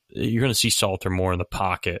know, you're going to see Salter more in the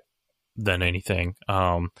pocket than anything.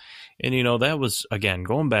 And, you know, that was, again,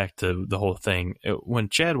 going back to the whole thing, when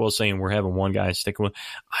Chad was saying we're having one guy sticking with,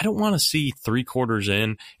 I don't want to see 3 quarters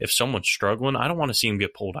in, if someone's struggling, I don't want to see him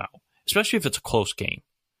get pulled out, especially if it's a close game.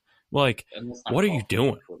 Like, what are you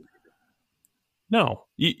doing? No,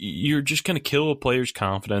 you're just going to kill a player's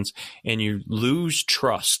confidence and you lose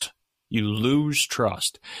trust. You lose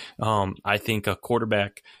trust. I think a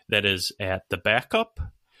quarterback that is at the backup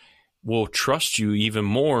will trust you even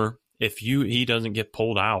more if he doesn't get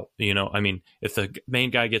pulled out. You know, I mean, if the main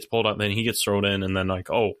guy gets pulled out, then he gets thrown in, and then like,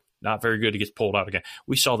 oh, not very good, he gets pulled out again.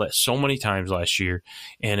 We saw that so many times last year,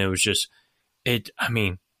 and it was just I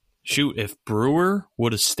mean, shoot, if Brewer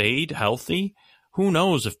would have stayed healthy, who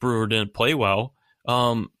knows if Brewer didn't play well?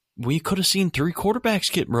 We could have seen 3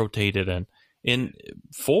 quarterbacks get rotated in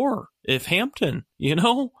 4 if Hampton, you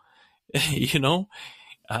know.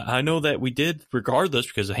 I know that we did regardless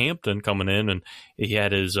because of Hampton coming in and he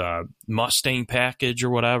had his Mustang package or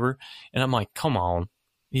whatever. And I'm like, come on.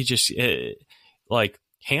 He just, like,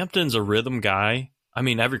 Hampton's a rhythm guy. I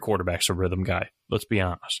mean, every quarterback's a rhythm guy, let's be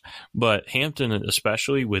honest. But Hampton,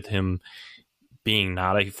 especially with him being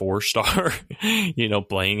not a 4-star, you know,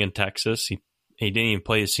 playing in Texas, he didn't even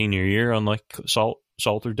play his senior year unlike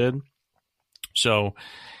Salter did. So,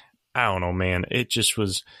 I don't know, man. It just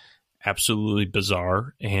was absolutely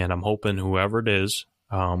bizarre, and I'm hoping whoever it is,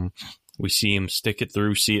 we see him see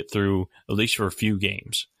it through, at least for a few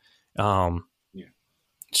games.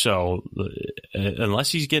 So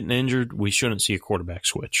unless he's getting injured, we shouldn't see a quarterback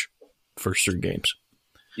switch first 3 games.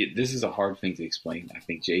 Yeah, this is a hard thing to explain. I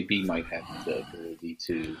think JB might have the ability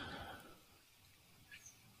to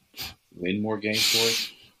win more games for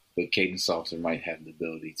us, but Caden Salter might have the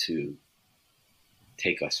ability to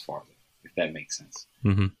take us farther, if that makes sense.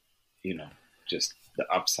 Mm-hmm. You know, just the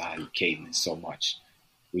upside of Caden is so much.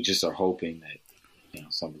 We just are hoping that, you know,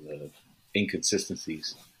 some of the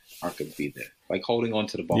inconsistencies aren't going to be there. Like holding on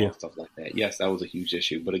to the ball and stuff like that. Yes, that was a huge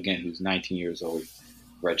issue. But again, he was 19 years old,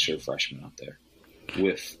 redshirt freshman out there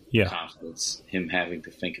with confidence, him having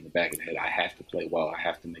to think in the back of the head, I have to play well, I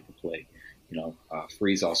have to make a play. You know,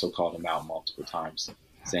 Freeze also called him out multiple times,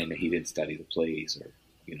 saying that he didn't study the plays or,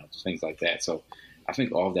 you know, things like that. So I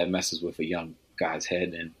think all of that messes with a young guy's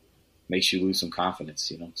head and makes you lose some confidence,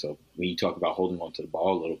 you know. So when you talk about holding on to the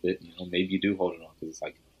ball a little bit, you know, maybe you do hold it on because it's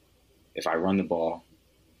like, if I run the ball,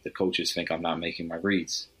 the coaches think I'm not making my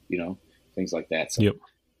reads, you know, things like that. So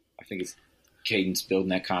I think it's Caden's building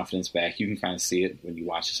that confidence back. You can kind of see it when you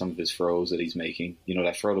watch some of his throws that he's making. You know,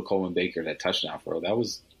 that throw to Coleman Baker, that touchdown throw, that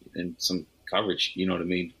was in some coverage, you know what I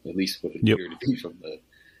mean? At least what it appeared to be from the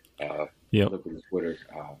Liberty Twitter,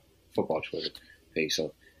 football Twitter page. So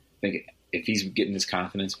I think if he's getting his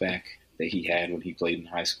confidence back that he had when he played in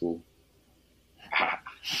high school,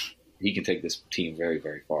 he can take this team very,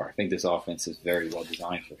 very far. I think this offense is very well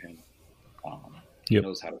designed for him. He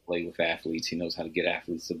knows how to play with athletes. He knows how to get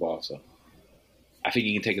athletes the ball. So I think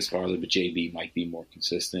he can take us farther, but JB might be more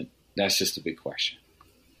consistent. That's just a big question.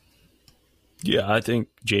 Yeah, I think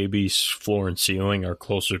JB's floor and ceiling are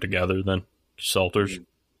closer together than Salter's.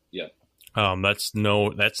 Yeah. That's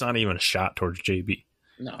not even a shot towards JB.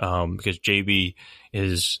 No. Because JB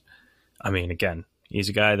is, I mean, again, he's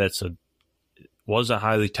a guy wasn't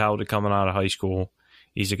highly touted coming out of high school.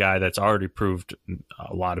 He's a guy that's already proved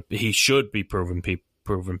he should be proving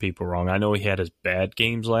people wrong. I know he had his bad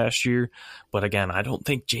games last year, but again, I don't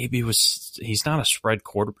think JB he's not a spread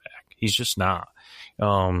quarterback. He's just not.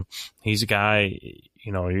 He's a guy,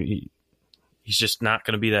 you know, he's just not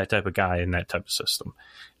going to be that type of guy in that type of system.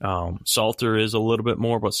 Salter is a little bit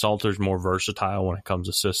more, but Salter's more versatile when it comes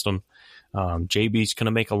to system. JB's going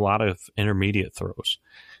to make a lot of intermediate throws.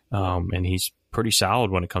 And he's pretty solid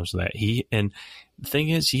when it comes to that. And the thing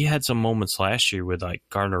is, he had some moments last year with like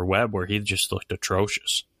Gardner Webb where he just looked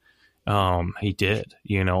atrocious. He did,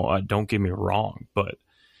 you know, don't get me wrong, but,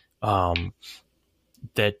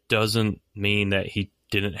 that doesn't mean that he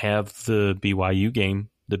didn't have the BYU game.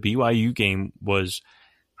 The BYU game was,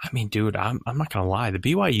 I mean, dude, I'm not going to lie. The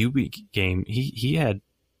BYU game, he had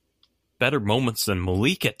better moments than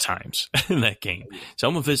Malik at times in that game.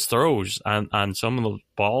 Some of his throws on some of the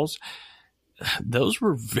balls, those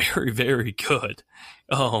were very, very good.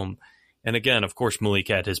 And again, of course, Malik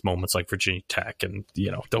had his moments like Virginia Tech, and, you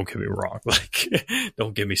know, don't get me wrong. Like,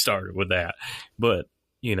 don't get me started with that. But,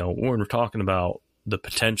 you know, when we're talking about the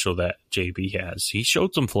potential that JB has, he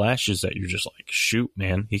showed some flashes that you're just like, shoot,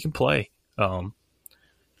 man, he can play. But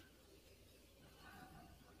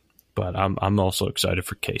I'm also excited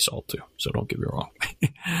for K-Salt too, so don't get me wrong.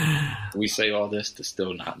 We say all this to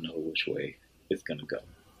still not know which way it's going to go.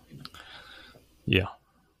 You know? Yeah.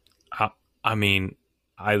 I mean,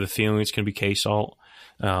 I have a feeling it's going to be K-Salt,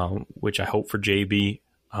 which I hope for JB.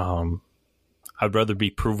 I'd rather be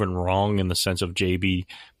proven wrong in the sense of JB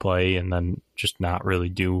play and then just not really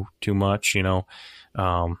do too much, you know.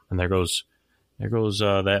 And there goes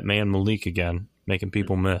that man Malik again, making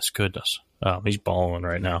people miss. Goodness, he's balling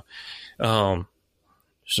right now.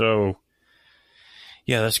 So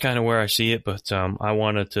yeah, that's kind of where I see it. But I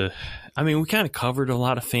wanted to. I mean, we kind of covered a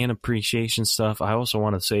lot of fan appreciation stuff. I also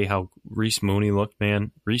want to say how Reese Mooney looked, man.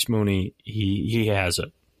 Reese Mooney, he has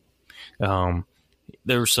it.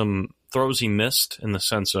 There were some throws he missed in the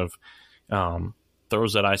sense of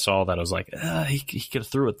throws that I saw that I was like, he could have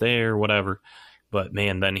threw it there, whatever. But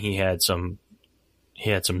man, then he had some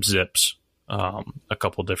zips a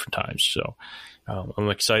couple different times. So I'm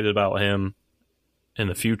excited about him in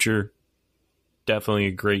the future. Definitely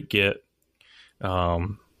a great get.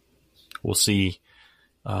 We'll see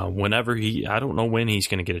whenever I don't know when he's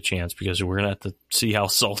going to get a chance because we're going to have to see how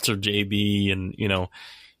Salter, JB, and, you know,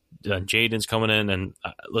 Jaden's coming in, and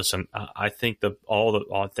listen, I think all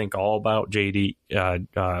about JB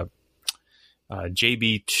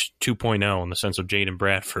 2.0 in the sense of Jaden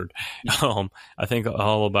Bradford. I think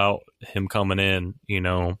all about him coming in, you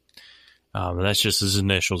know. That's just his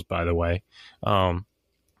initials, by the way.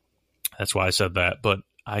 That's why I said that. But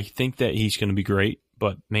I think that he's going to be great.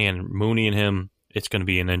 But man, Mooney and him, it's going to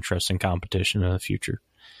be an interesting competition in the future.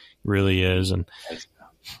 It really is, and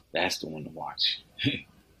that's the one to watch.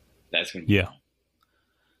 That's going to be fun.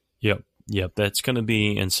 Yep. Yep. That's going to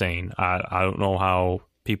be insane. I don't know how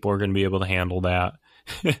people are going to be able to handle that.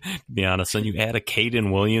 To be honest, and you add a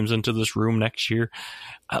Caden Williams into this room next year,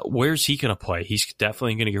 where's he going to play? He's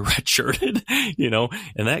definitely going to get redshirted,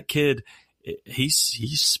 and that kid,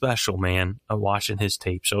 he's special, man. Watching his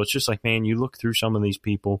tape. So it's just like, man, you look through some of these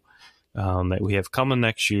people that we have coming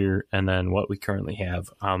next year and then what we currently have.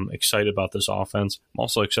 I'm excited about this offense. I'm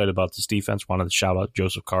also excited about this defense. Wanted to shout out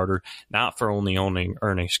Joseph Carter, not for only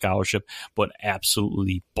earning scholarship, but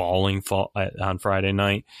absolutely balling on Friday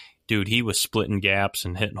night. Dude, he was splitting gaps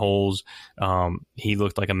and hitting holes. He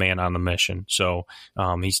looked like a man on a mission. So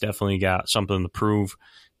he's definitely got something to prove,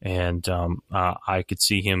 and I could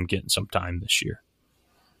see him getting some time this year.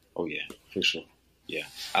 Oh, yeah, for sure. Yeah,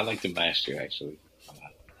 I liked him last year, actually.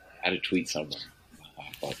 I had a tweet somewhere. I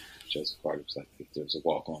thought Joseph Carter was like, if there was a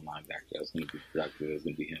walk-on linebacker that was going to be productive, it was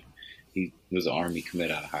going to be him. He was an Army commit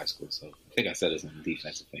out of high school, so I think I said it's a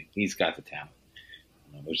defensive thing. He's got the talent.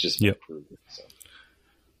 It was just prove it. So.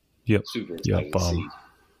 Yep. Super excited to see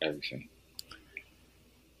everything.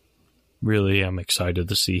 Really am excited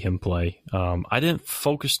to see him play. I didn't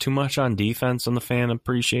focus too much on defense on the fan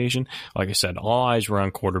appreciation. Like I said, all eyes were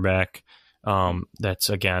on quarterback.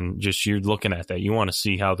 That's, again, just you're looking at that. You want to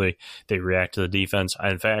see how they react to the defense.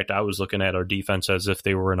 In fact, I was looking at our defense as if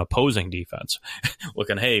they were an opposing defense.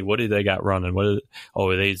 Looking, hey, what do they got running?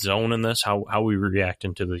 Are they zoning this? How are we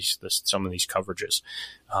reacting to some of these coverages?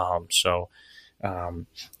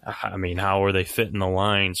 I mean, how are they fitting the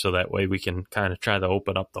line so that way we can kind of try to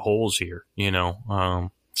open up the holes here,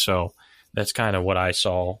 So that's kind of what I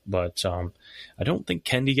saw. But I don't think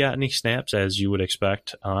Kendi got any snaps, as you would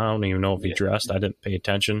expect. I don't even know if he dressed. I didn't pay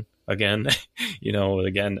attention again,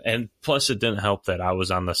 And plus, it didn't help that I was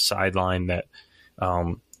on the sideline that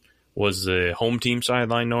was the home team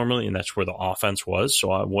sideline normally, and that's where the offense was. So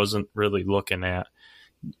I wasn't really looking at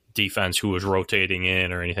defense who was rotating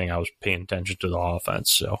in or anything. I was paying attention to the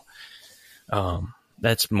offense. So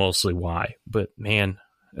that's mostly why. But, man,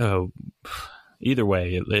 either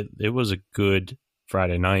way, it was a good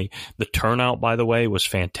Friday night. The turnout, by the way, was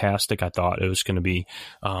fantastic. I thought it was going to be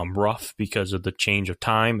rough because of the change of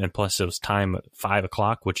time, and plus it was time at 5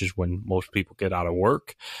 o'clock, which is when most people get out of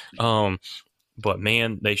work. But,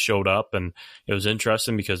 man, they showed up, and it was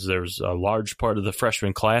interesting because there was a large part of the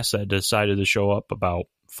freshman class that decided to show up about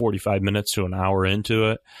 45 minutes to an hour into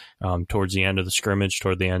it, towards the end of the scrimmage,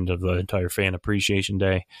 toward the end of the entire fan appreciation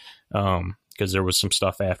day, because there was some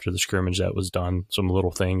stuff after the scrimmage that was done, some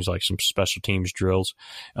little things like some special teams drills.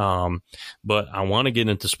 But I want to get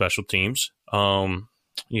into special teams.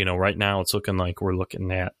 Right now it's looking like we're looking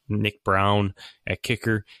at Nick Brown at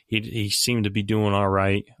kicker. He seemed to be doing all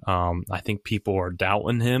right. I think people are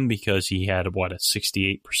doubting him because he had, a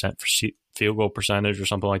 68% field goal percentage or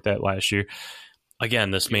something like that last year.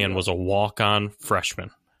 Again, this man was a walk-on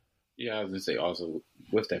freshman. Yeah, I was going to say also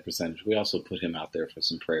with that percentage, we also put him out there for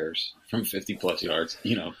some prayers from 50-plus yards,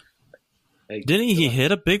 Hey, didn't he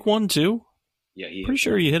hit a big one too? Yeah, pretty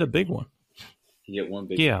sure he hit a big one. He hit one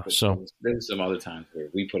big one. Yeah, one. so there was some other times where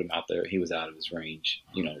we put him out there, he was out of his range,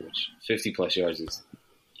 which 50-plus yards is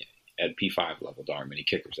at P5 level, darn many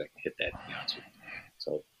kickers that can hit that, to be honest with you.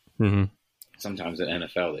 So sometimes in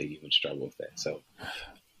NFL, they even struggle with that. So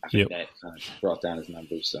I think that kind of brought down his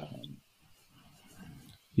numbers.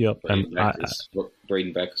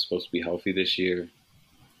 Braden Beck is supposed to be healthy this year.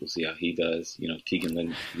 We'll see how he does.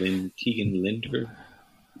 Tegan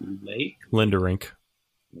Linderink.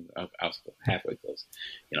 I was halfway close.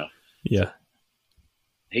 Yeah. I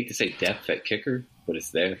hate to say depth at kicker, but it's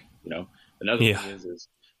there. Another thing is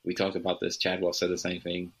we talked about this. Chadwell said the same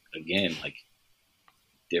thing again. Like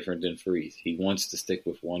different than Freeze. He wants to stick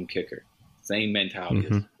with one kicker. Same mentality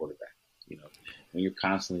as a quarterback. When you're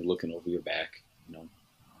constantly looking over your back,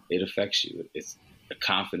 it affects you. It's a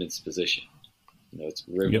confidence position. It's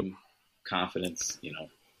rhythm, confidence. You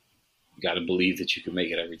got to believe that you can make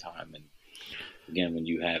it every time. And again, when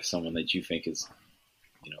you have someone that you think is,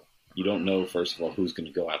 you don't know, first of all, who's going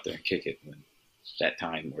to go out there and kick it when that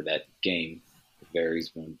time or that game varies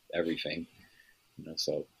when everything.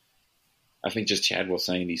 So I think just Chadwell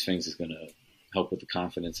saying these things is going to help with the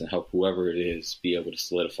confidence and help whoever it is be able to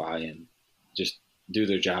solidify and just do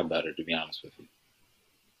their job better, to be honest with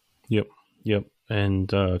you. Yep.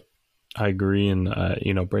 And I agree. And,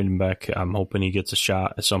 Braden Beck, I'm hoping he gets a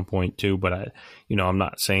shot at some point too. But, I'm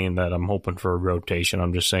not saying that I'm hoping for a rotation.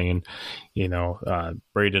 I'm just saying,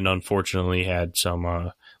 Braden unfortunately had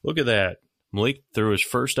some look at that. Malik threw his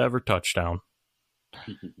first ever touchdown.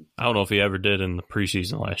 I don't know if he ever did in the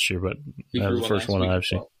preseason last year, but that was the first one I've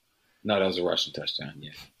seen. No, that was a rushing touchdown,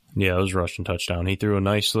 yeah. Yeah, it was a rushing touchdown. He threw a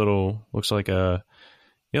nice little, looks like a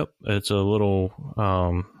Yep, it's a little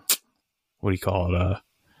what do you call it?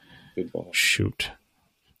 Good ball. Shoot,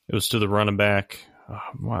 it was to the running back.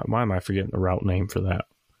 Why am I forgetting the route name for that?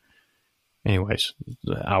 Anyways,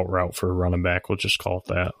 the out route for a running back. We'll just call it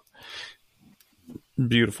that.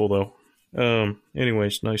 Beautiful though.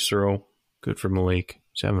 Anyways, nice throw. Good for Malik.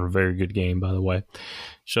 He's having a very good game, by the way.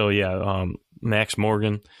 So yeah, Max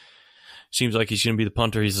Morgan seems like he's going to be the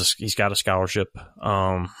punter. He's got a scholarship.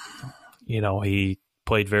 He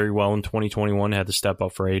played very well in 2021. Had to step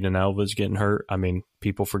up for Aiden Alves getting hurt. I mean,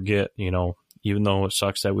 people forget. Even though it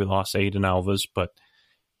sucks that we lost Aiden Alves, but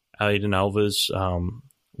Aiden Alves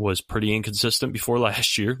was pretty inconsistent before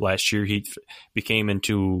last year. Last year he became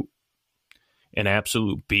into an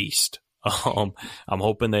absolute beast. I'm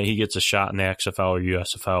hoping that he gets a shot in the XFL or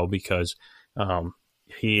USFL because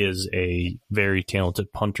he is a very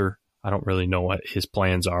talented punter. I don't really know what his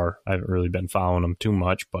plans are. I haven't really been following him too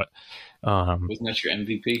much, but wasn't that your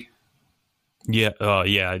MVP? Yeah,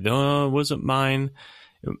 wasn't mine.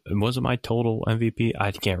 It wasn't my total MVP.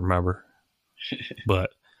 I can't remember,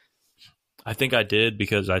 but I think I did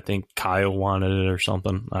because I think Kyle wanted it or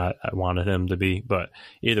something. I wanted him to be, but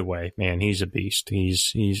either way, man, he's a beast.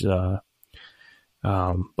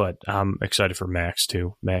 But I'm excited for Max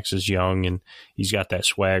too. Max is young and he's got that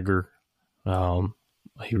swagger.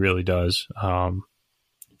 He really does.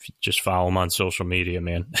 If you just follow him on social media,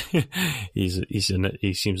 man.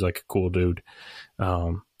 He seems like a cool dude.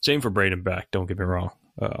 Same for Braden Beck. Don't get me wrong.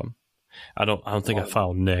 I don't think I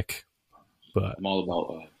follow Nick, but I'm all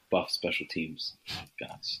about buff special teams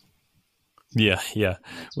guys. Yeah.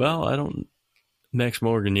 Well, I don't. Max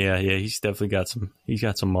Morgan, yeah. He's definitely got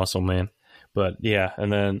some muscle, man. But yeah,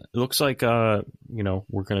 and then it looks like we're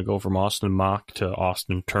gonna go from Austin Mock to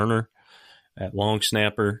Austin Turner at long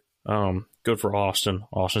snapper. Good for Austin.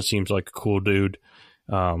 Austin seems like a cool dude.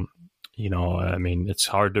 I mean, it's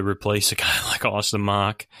hard to replace a guy like Austin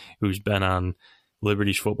Mock, who's been on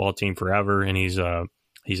Liberty's football team forever, and he's a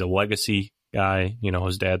legacy guy.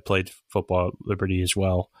 His dad played football at Liberty as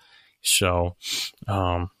well. So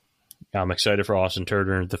I'm excited for Austin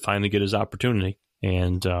Turner to finally get his opportunity.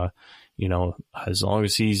 And, as long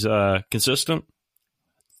as he's consistent,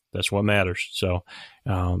 that's what matters. So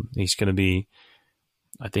he's going to be,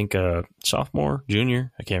 I think, a sophomore,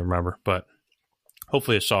 junior. I can't remember, but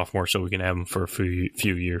hopefully a sophomore so we can have him for a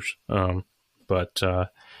few years. I'm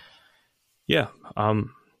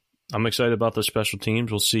excited about the special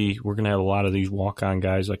teams. We'll see. We're going to have a lot of these walk-on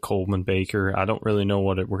guys like Coleman Baker. I don't really know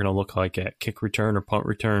what we're going to look like at kick return or punt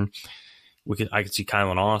return. I could see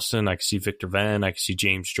Kylan Austin. I could see Victor Venn. I could see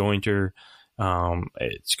James Jointer.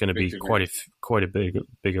 It's going to be quite a big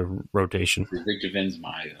rotation. Victor Venn's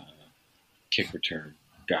my kick return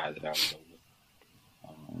guy that I would go with.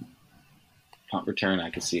 Punt return, I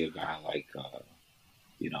could see a guy like, I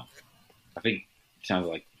think it sounds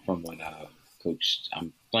like from what Coach,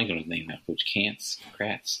 I'm blanking on his name now, Coach Kratz.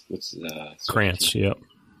 What's the Krantz, yep.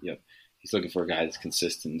 He's looking for a guy that's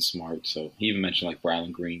consistent and smart. So he even mentioned like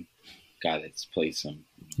Brylan Green, guy that's played some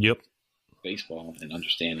baseball and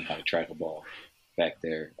understanding how to track a ball back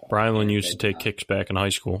there. Brylan used to take kicks back in high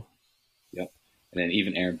school. Yep. And then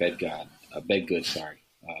even Aaron Bedgood,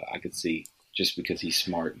 I could see just because he's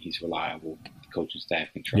smart and he's reliable, the coaching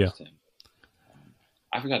staff can trust him.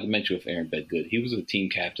 I forgot to mention with Aaron Bedgood, he was a team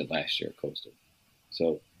captain last year at Coastal.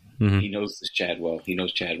 So he knows this Chadwell. He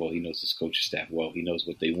knows his coaching staff well. He knows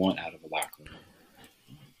what they want out of a locker room.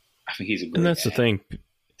 I think he's a great and that's the thing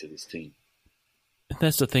to this team.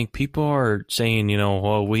 That's the thing. People are saying,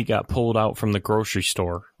 we got pulled out from the grocery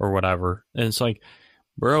store or whatever. And it's like,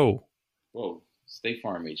 bro. Whoa, State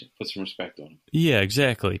Farm agent. Put some respect on him. Yeah,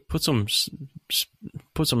 exactly. Put some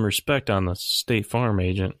respect on the State Farm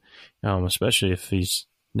agent, especially if he's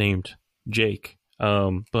named Jake.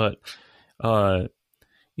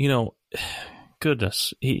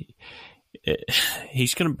 Goodness,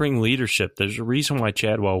 he's going to bring leadership. There's a reason why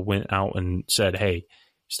Chadwell went out and said, hey,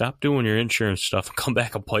 stop doing your insurance stuff and come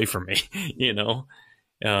back and play for me.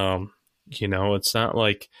 It's not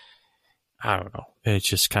like, I don't know. It's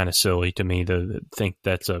just kind of silly to me to think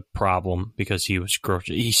that's a problem because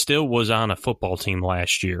he still was on a football team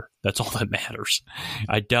last year. That's all that matters.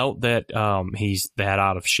 I doubt that he's that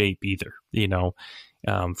out of shape either.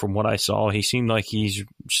 From what I saw, he seemed like he's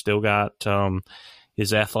still got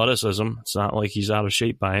his athleticism. It's not like he's out of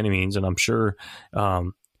shape by any means. And I'm sure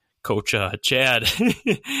Coach Chad,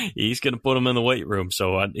 he's going to put him in the weight room.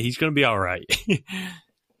 So he's going to be all right.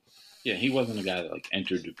 Yeah, he wasn't a guy that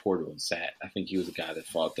entered the portal and sat. I think he was a guy that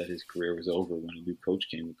thought that his career was over when a new coach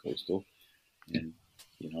came to Coastal. And,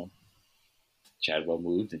 Chadwell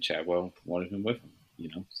moved and Chadwell wanted him with him,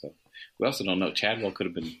 So We also don't know. Chadwell could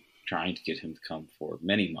have been trying to get him to come for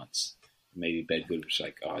many months. Maybe Bedgood was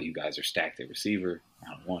like, "Oh, you guys are stacked at receiver.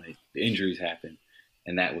 I don't want it." The injuries happened,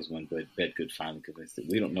 and that was when Bedgood finally convinced it.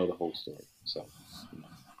 We don't know the whole story, so.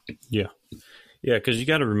 Yeah. Yeah, because you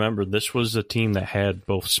got to remember, this was a team that had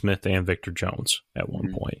both Smith and Victor Jones at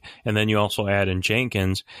one point. And then you also add in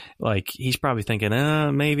Jenkins. Like, he's probably thinking,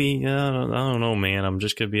 maybe, I don't know, man. I'm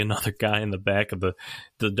just going to be another guy in the back of the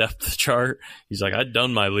depth chart. He's like, I'd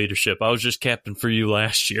done my leadership. I was just captain for you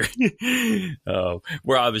last year.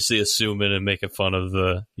 We're obviously assuming and making fun of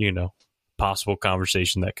the, possible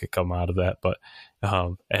conversation that could come out of that. But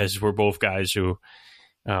as we're both guys who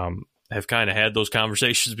have kind of had those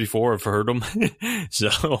conversations before. I've heard them.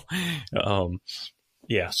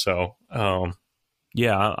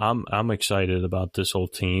 I'm excited about this whole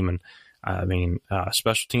team. And I mean,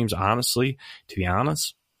 special teams, honestly, to be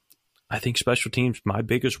honest, I think special teams, my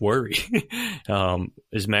biggest worry,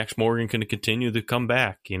 is Max Morgan going to continue to come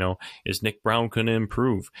back? Is Nick Brown going to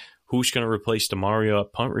improve? Who's going to replace DeMario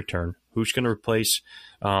at punt return? Who's going to replace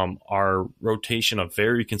our rotation of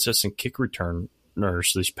very consistent kick return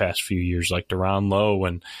these past few years, like Deron Lowe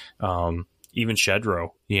and even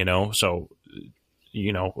Shedro, so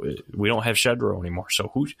we don't have Shedro anymore.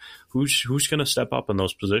 So who's going to step up in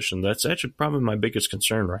those positions? That's actually probably my biggest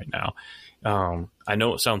concern right now. I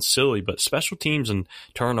know it sounds silly, but special teams and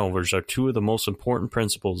turnovers are two of the most important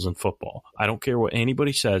principles in football. I don't care what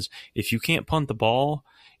anybody says. If you can't punt the ball,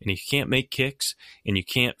 and you can't make kicks, and you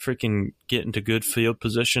can't freaking get into good field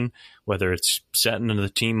position, whether it's setting the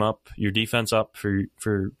team up, your defense up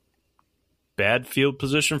for bad field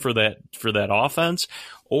position for that offense,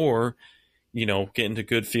 or get into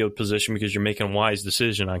good field position because you're making a wise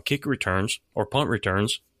decision on kick returns or punt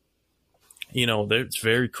returns, it's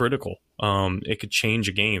very critical. It could change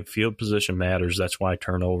a game. Field position matters. That's why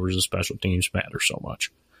turnovers and special teams matter so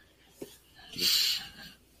much.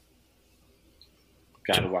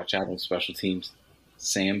 Got to watch out on special teams.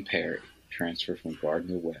 Sam Perry, transfer from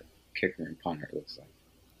Gardner-Webb, kicker and punter, it looks like.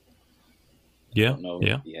 I don't know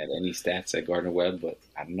if he had any stats at Gardner-Webb, but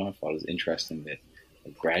I don't know. I thought it was interesting that a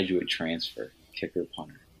graduate transfer, kicker,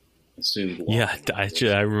 punter, assumed.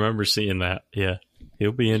 I remember seeing that. Yeah,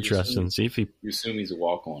 it'll be interesting. See if he. You assume he's a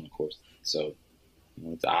walk-on, of course. So,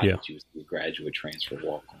 it's odd that you would see a graduate transfer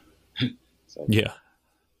walk-on. So, yeah.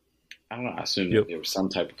 I don't know. I assume that there was some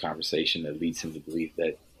type of conversation that leads him to believe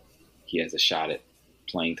that he has a shot at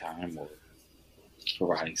playing time or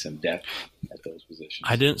providing some depth at those positions.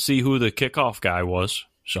 I didn't see who the kickoff guy was,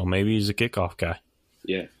 so maybe he's a kickoff guy.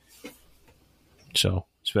 Yeah. So,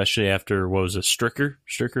 especially after, what was it, Stricker?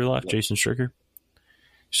 Stricker left, yep. Jason Stricker.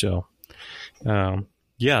 So,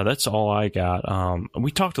 that's all I got.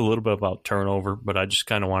 We talked a little bit about turnover, but I just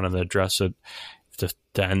kind of wanted to address it to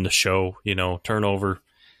end the show. Turnover.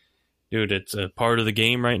 Dude, it's a part of the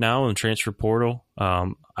game right now in the transfer portal.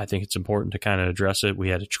 I think it's important to kind of address it. We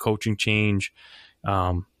had a coaching change.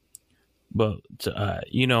 It's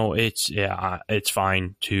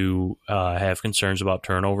fine to have concerns about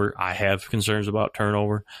turnover. I have concerns about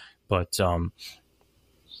turnover, but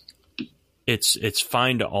it's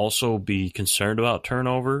fine to also be concerned about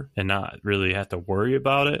turnover and not really have to worry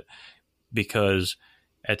about it, because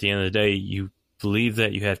at the end of the day, you believe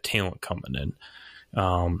that you have talent coming in.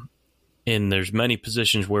 And there's many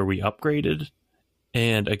positions where we upgraded.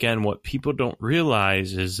 And again, what people don't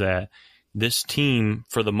realize is that this team,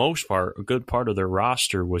 for the most part, a good part of their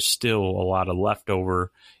roster was still a lot of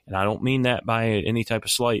leftover. And I don't mean that by any type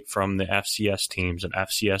of slight from the FCS teams and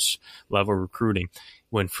FCS level recruiting.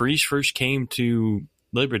 When Freeze first came to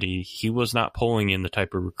Liberty, he was not pulling in the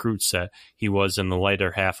type of recruits that he was in the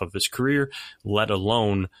later half of his career, let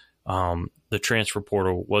alone the transfer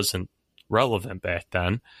portal wasn't relevant back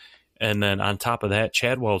then. And then on top of that,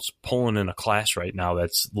 Chadwell's pulling in a class right now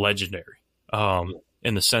that's legendary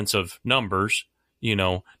in the sense of numbers.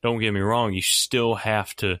 Don't get me wrong. You still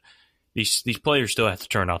have to these players still have to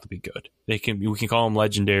turn out to be good. We can call them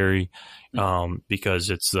legendary because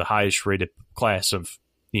it's the highest rated class of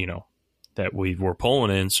that we were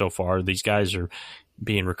pulling in so far. These guys are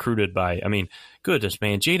being recruited by. I mean, goodness,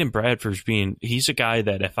 man, Jaden Bradford's he's a guy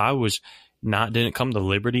that if I was didn't come to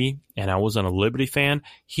Liberty and I wasn't a Liberty fan,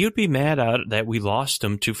 he would be mad at it that we lost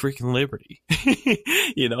him to freaking Liberty.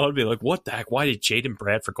 I'd be like, what the heck? Why did Jaden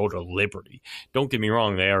Bradford go to Liberty? Don't get me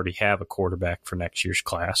wrong. They already have a quarterback for next year's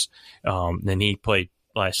class. And he played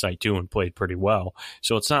last night too and played pretty well.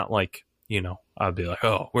 So it's not like, I'd be like,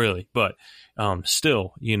 oh, really? But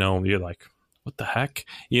still, you're like, what the heck?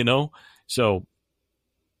 So,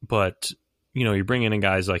 but you're bringing in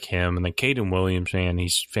guys like him, and then Caden Williams, man,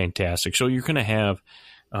 he's fantastic. So you're going to have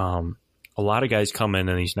a a lot of guys come in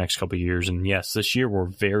these next couple of years. And yes, this year we're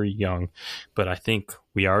very young, but I think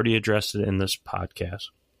we already addressed it in this podcast.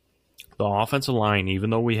 The offensive line, even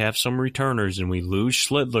though we have some returners and we lose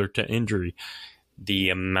Schlittler to injury, the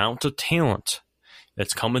amount of talent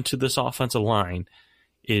that's coming to this offensive line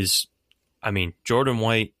is, I mean, Jordan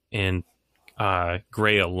White and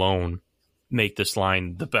Gray alone make this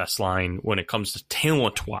line the best line when it comes to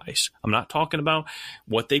talent-wise. I'm not talking about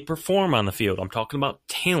what they perform on the field. I'm talking about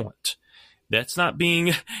talent. That's not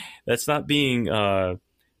being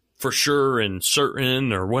for sure and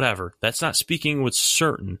certain or whatever. That's not speaking with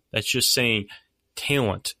certain. That's just saying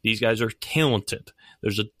talent. These guys are talented.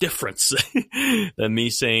 There's a difference than me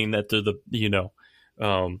saying that they're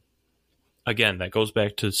again, that goes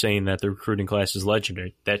back to saying that the recruiting class is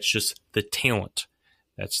legendary. That's just the talent.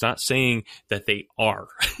 That's not saying that they are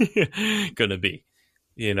going to be.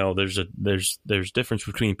 There's difference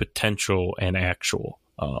between potential and actual.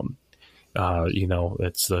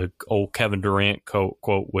 It's the old Kevin Durant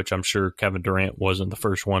quote, which I'm sure Kevin Durant wasn't the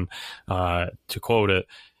first one to quote it.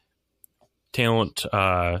 Talent,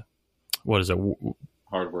 what is it?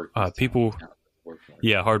 Hard work. People. Work hard.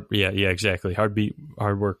 Yeah, hard. Yeah, exactly. Hard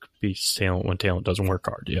work beats talent when talent doesn't work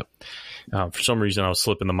hard. Yep. For some reason, I was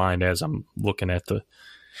slipping the mind as I'm looking at the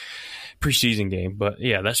preseason game. But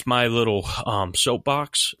yeah, that's my little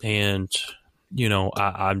soapbox. And I don't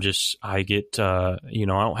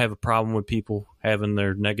have a problem with people having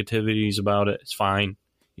their negativities about it. It's fine.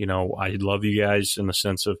 I love you guys in the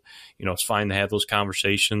sense of, it's fine to have those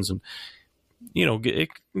conversations and, it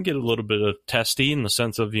can get a little bit of testy in the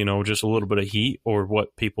sense of, just a little bit of heat or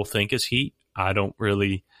what people think is heat. I don't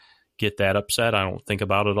really get that upset. I don't think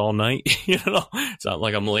about it all night. It's not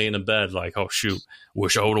like I'm laying in bed like, oh shoot,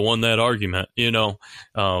 wish I would have won that argument,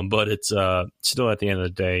 but it's still at the end of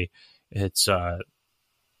the day, it's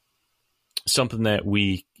something that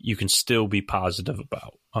you can still be positive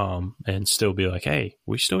about and still be like, hey,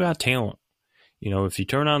 we still got talent. If you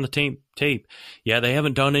turn on the tape, yeah, they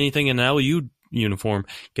haven't done anything in an LU uniform.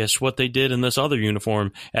 Guess what they did in this other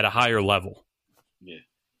uniform at a higher level? Yeah.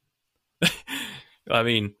 I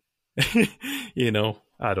mean,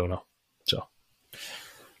 I don't know. So.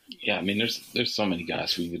 Yeah, I mean, there's so many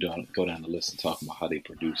guys who could go down the list and talk about how they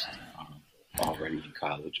produced already in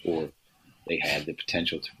college, or they had the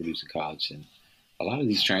potential to produce in college. And a lot of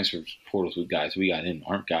these transfer portals with guys we got in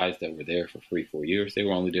aren't guys that were there for 3-4 years. They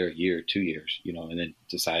were only there a year, 2 years, and then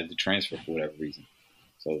decided to transfer for whatever reason.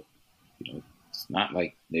 So, it's not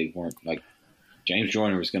like they weren't like James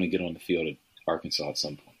Joyner was going to get on the field at Arkansas at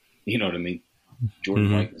some point. You know what I mean?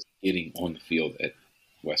 Jordan White was getting on the field at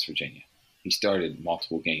West Virginia. He started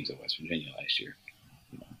multiple games at West Virginia last year.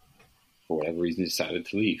 For whatever reason, decided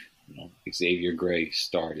to leave. Xavier Gray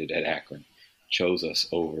started at Akron, chose us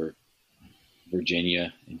over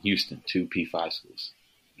Virginia and Houston, 2 P5 schools.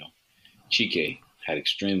 Chike had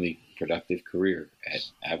extremely productive career at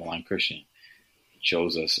Avalon Christian,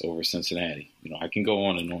 chose us over Cincinnati. I can go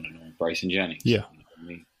on and on and on. Bryson Jennings. Yeah.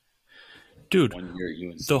 Dude,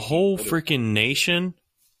 the whole freaking nation,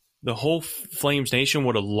 the whole Flames nation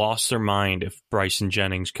would have lost their mind if Bryson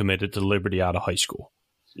Jennings committed to Liberty out of high school.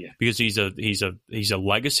 Yeah. Because he's a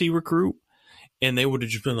legacy recruit. And they would have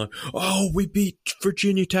just been like, oh, we beat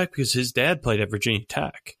Virginia Tech because his dad played at Virginia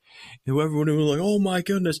Tech. Whoever would have been like, oh, my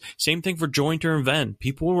goodness. Same thing for Jointer and Venn.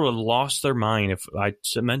 People would have lost their mind if I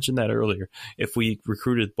mentioned that earlier, if we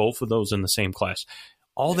recruited both of those in the same class.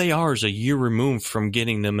 All they are is a year removed from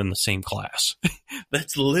getting them in the same class.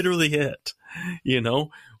 That's literally it.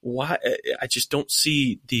 Why? I just don't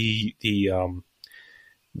see the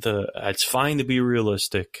it's fine to be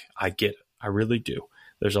realistic. I get it. I really do.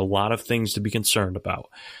 There's a lot of things to be concerned about.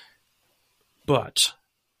 But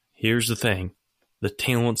here's the thing. The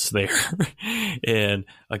talent's there. And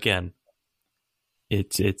again,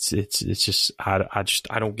 it's just I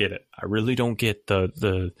don't get it. I really don't get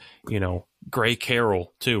the Gray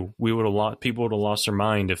Carroll too. People would have lost their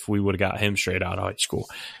mind if we would have got him straight out of high school.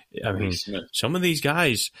 I mean, some of these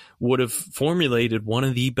guys would have formulated one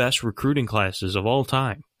of the best recruiting classes of all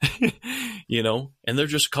time. And they're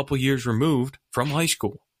just a couple years removed from high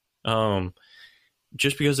school.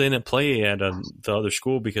 Just because they didn't play at the other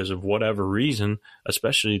school because of whatever reason,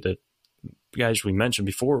 especially the guys we mentioned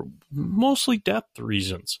before, mostly depth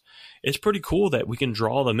reasons. It's pretty cool that we can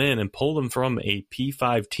draw them in and pull them from a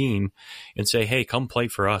P5 team and say, hey, come play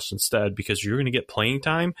for us instead, because you're going to get playing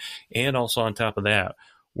time. And also on top of that,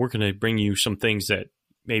 we're going to bring you some things that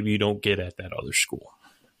maybe you don't get at that other school.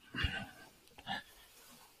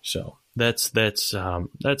 So that's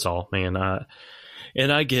all, man.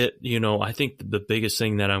 And I get, I think the biggest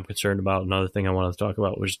thing that I'm concerned about, another thing I wanted to talk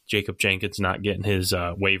about was Jacob Jenkins not getting his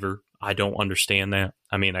waiver I don't understand that.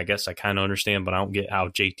 I mean, I guess I kind of understand, but I don't get how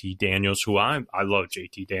JT Daniels, who I love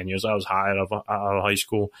JT Daniels. I was high out of high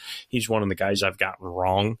school. He's one of the guys I've gotten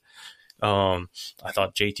wrong. I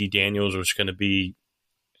thought JT Daniels was going to be,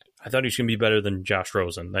 I thought he was going to be better than Josh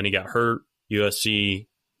Rosen. Then he got hurt, USC.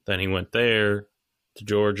 Then he went there to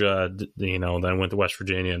Georgia, then went to West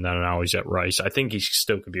Virginia, and then now he's at Rice. I think he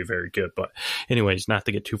still could be very good. But anyways, not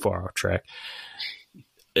to get too far off track.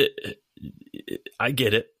 I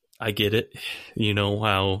get it. How it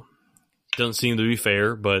doesn't seem to be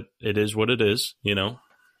fair, but it is what it is,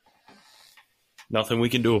 Nothing we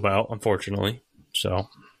can do about, unfortunately. So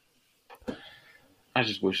I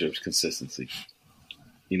just wish there was consistency.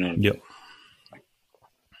 You know what I mean? Yep. Like,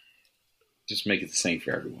 just make it the same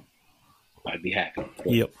for everyone. I'd be happy.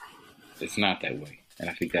 Yep. It's not that way. And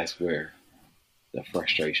I think that's where the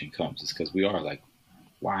frustration comes, is because we are like,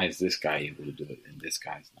 why is this guy able to do it and this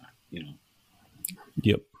guy's not,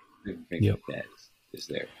 Yep. Everything like that is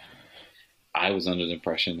there. I was under the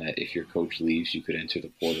impression that if your coach leaves, you could enter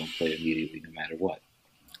the portal and play immediately no matter what.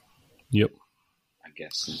 Yep. I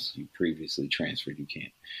guess since you previously transferred, you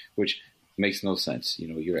can't, which makes no sense.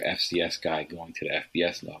 You're an FCS guy going to the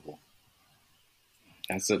FBS level.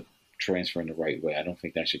 That's a transfer in the right way. I don't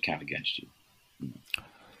think that should count against you.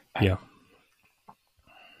 Yeah.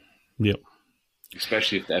 Yep.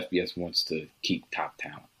 Especially if the FBS wants to keep top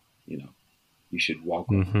talent. You should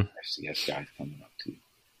welcome FCS guys coming up to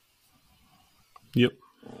you.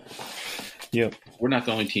 Yep. We're not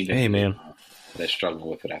the only team that's struggling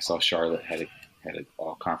with it. I saw Charlotte had an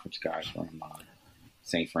all-conference guy from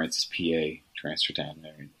St. Francis, PA, transfer down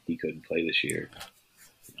there, and he couldn't play this year.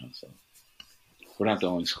 So we're not the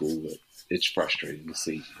only school, but it's frustrating to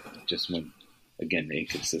see just when, again, the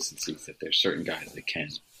inconsistencies that there's certain guys that can,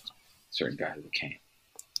 certain guys that can't.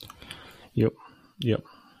 Yep.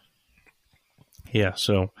 Yeah,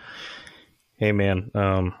 so, hey, man,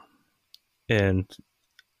 and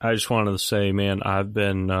I just wanted to say, man, I've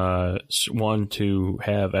been one to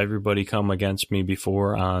have everybody come against me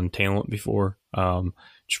before on talent before.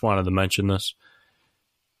 Just wanted to mention this.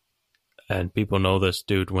 And people know this,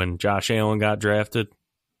 dude. When Josh Allen got drafted,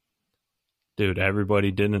 dude,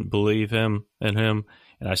 everybody didn't believe in him.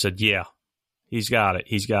 And I said, yeah, he's got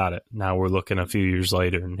it. Now we're looking a few years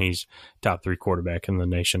later, and he's top 3 quarterback in the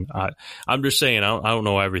nation. I'm just saying, I don't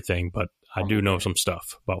know everything, but I do know some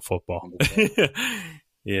stuff about football.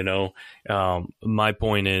 My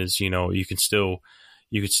point is, you can still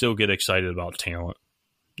get excited about talent.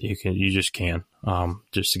 You just can.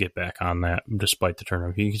 Just to get back on that, despite the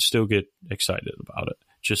turnover, you can still get excited about it.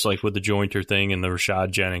 Just like with the Jointer thing and the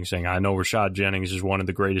Rashad Jennings thing. I know Rashad Jennings is one of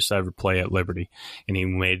the greatest to ever play at Liberty, and he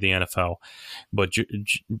made the NFL. But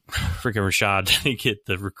freaking Rashad didn't get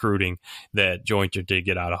the recruiting that Jointer did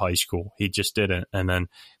get out of high school. He just didn't. And then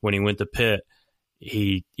when he went to Pitt,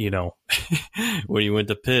 he went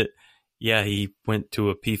to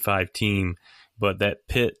a P5 team. But that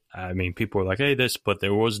Pitt, I mean, people were like, hey, but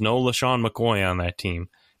there was no LaShawn McCoy on that team.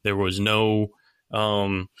 There was no,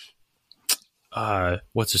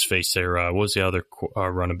 what's his face there? What was the other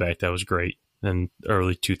running back that was great in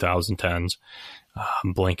early 2010s?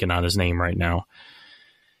 I'm blanking on his name right now.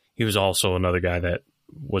 He was also another guy that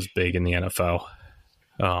was big in the NFL.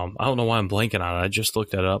 I don't know why I'm blanking on it. I just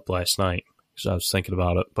looked that up last night because I was thinking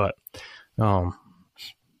about it. But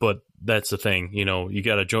that's the thing. You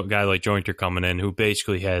got a guy like Jointer coming in who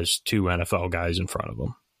basically has 2 NFL guys in front of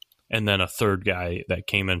him. And then a third guy that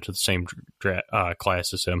came into the same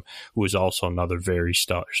class as him, who was also another very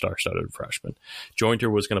star-studded freshman.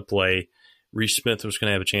 Jointer was going to play. Reese Smith was going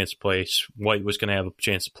to have a chance to play. White was going to have a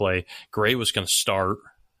chance to play. Gray was going to start.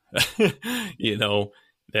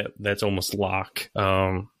 That's almost lock.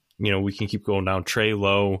 We can keep going down. Trey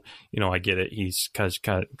Lowe, I get it. He's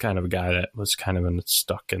kind of a guy that was kind of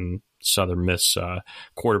stuck in Southern Miss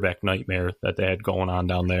quarterback nightmare that they had going on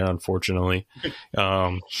down there, unfortunately.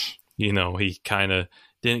 He kind of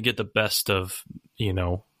didn't get the best of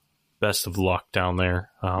luck down there.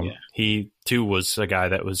 He, too, was a guy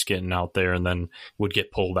that was getting out there and then would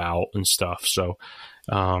get pulled out and stuff. So,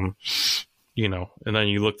 and then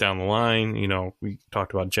you look down the line, we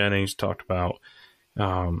talked about Jennings,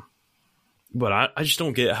 but I just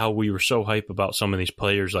don't get how we were so hype about some of these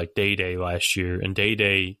players like Day last year. And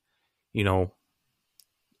Day,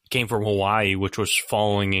 came from Hawaii, which was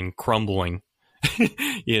falling and crumbling,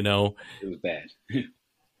 It was bad.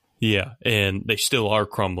 Yeah, and they still are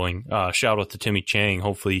crumbling. Shout out to Timmy Chang.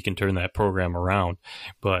 Hopefully he can turn that program around.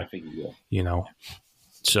 But, I think he will.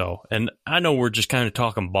 So, and I know we're just kind of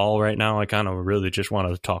talking ball right now. I kind of really just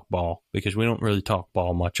wanted to talk ball because we don't really talk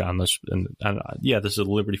ball much on this. And yeah, this is a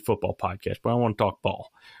Liberty football podcast, but I want to talk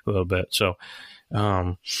ball a little bit. So,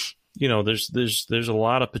 there's a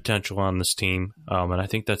lot of potential on this team, and I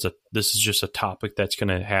think this is just a topic that's going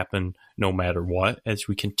to happen no matter what as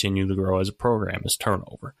we continue to grow as a program, is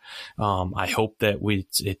turnover. I hope that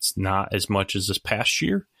it's not as much as this past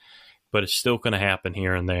year, but it's still going to happen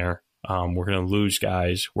here and there. We're going to lose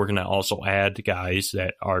guys. We're going to also add guys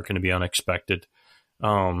that are going to be unexpected.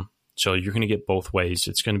 So you're going to get both ways.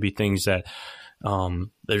 It's going to be things that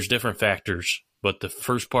there's different factors, but the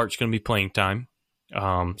first part's going to be playing time.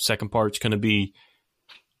 Second part's going to be,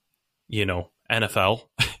 NFL.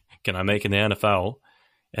 Can I make it in the NFL?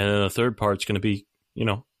 And then the third part's going to be,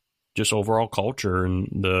 just overall culture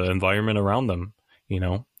and the environment around them.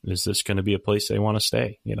 Is this going to be a place they want to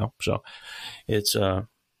stay? So it's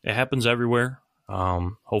it happens everywhere.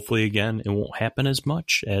 Hopefully, again, it won't happen as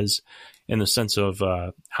much as in the sense of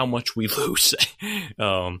how much we lose.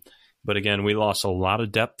 But again, we lost a lot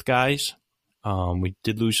of depth guys. We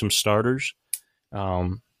did lose some starters.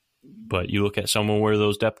 But you look at someone where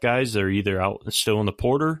those depth guys, they're either out still in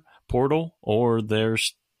the portal or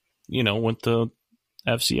there's, went to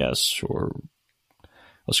FCS or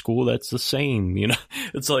a school that's the same.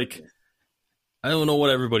 It's like, I don't know what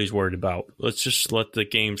everybody's worried about. Let's just let the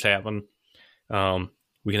games happen.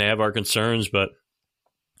 We can have our concerns, but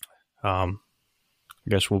I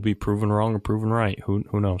guess we'll be proven wrong or proven right. Who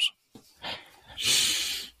knows?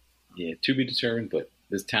 Yeah, to be determined, but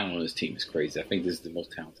this talent on this team is crazy. I think this is the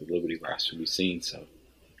most talented Liberty roster we've seen. So,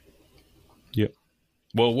 yep.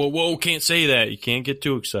 Whoa! Can't say that. You can't get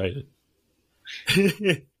too excited.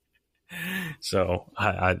 So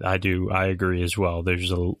I agree as well.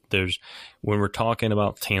 There's when we're talking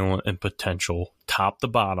about talent and potential, top to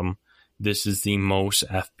bottom, this is the most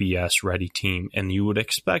FBS ready team, and you would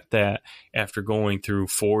expect that after going through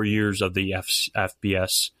 4 years of the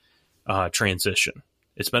FBS transition.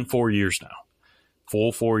 It's been 4 years now.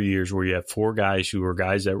 Full 4 years where you have 4 guys who are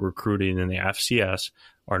guys that recruited in the FCS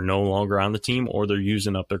are no longer on the team, or they're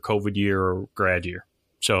using up their COVID year or grad year.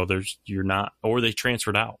 So or they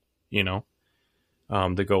transferred out,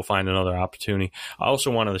 to go find another opportunity. I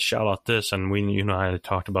also wanted to shout out this, and I had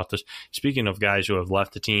talked about this. Speaking of guys who have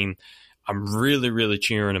left the team, I'm really, really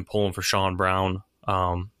cheering and pulling for Sean Brown.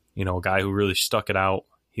 A guy who really stuck it out.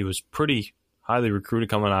 He was pretty highly recruited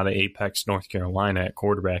coming out of Apex, North Carolina at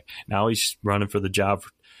quarterback. Now he's running for the job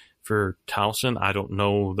for Towson. I don't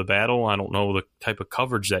know the battle. I don't know the type of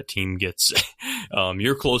coverage that team gets.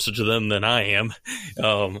 You're closer to them than I am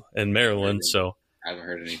in Maryland. So I haven't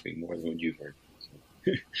heard anything more than what you've heard.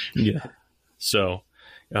 Yeah. So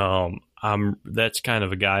that's kind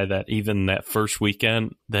of a guy that even that first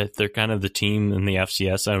weekend that they're kind of the team in the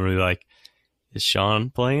FCS, I'm really like, is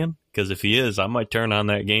Sean playing? Because if he is, I might turn on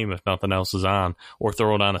that game if nothing else is on, or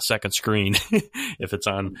throw it on a second screen if it's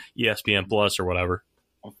on ESPN Plus or whatever.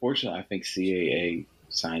 Unfortunately, I think CAA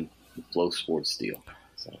signed the Flow Sports deal.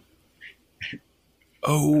 So.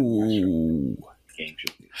 Oh. Game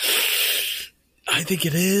should be. I think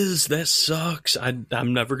it is. That sucks.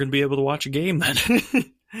 I'm never going to be able to watch a game then.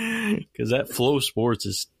 Because that Flow Sports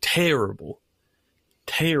is terrible.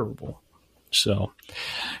 Terrible. So,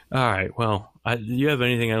 all right. Well, do you have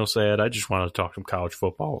anything else to add? I just wanted to talk some college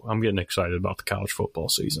football. I'm getting excited about the college football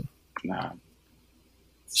season. Nah.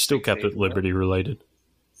 Still kept it Liberty related.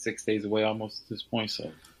 6 days away almost at this point.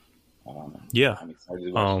 So, yeah. I'm excited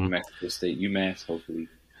to watch New Mexico State, UMass. Hopefully,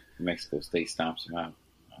 New Mexico State stomps them out.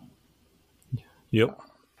 Yep.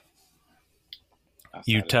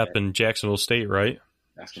 UTEP and Jacksonville State, right?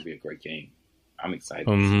 That's going to be a great game. I'm excited.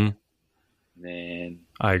 Mm-hmm. And then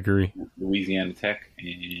I agree. Louisiana Tech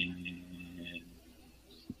and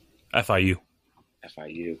FIU. That's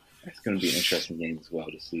going to be an interesting game as well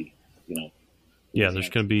to see. Yeah, there's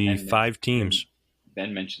going to be 5 teams.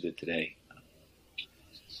 Ben mentioned it today.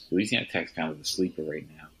 Louisiana Tech's kind of the sleeper right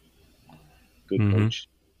now. Good coach,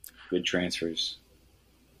 good transfers.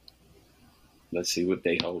 Let's see what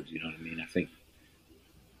they hold. You know what I mean? I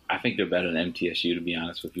think they're better than MTSU, to be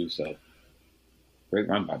honest with you. So great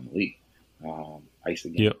run by Malik. Ice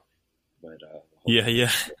again. Yep. But yeah.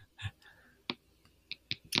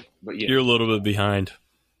 But yeah, you're a little bit behind.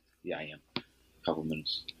 Yeah, I am. A couple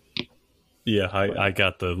minutes. Yeah, I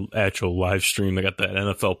got the actual live stream. I got that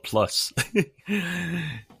NFL Plus.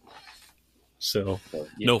 So yeah.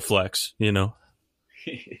 No flex, Yeah,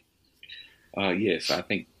 so I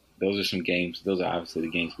think those are some games. Those are obviously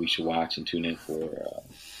the games we should watch and tune in for.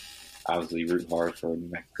 Obviously, root hard for New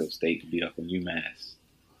Mexico State to beat up on UMass.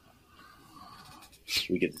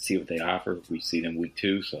 we get to see what they offer. We see them week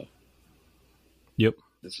 2, so Yep.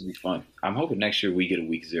 this will be fun. I'm hoping next year we get a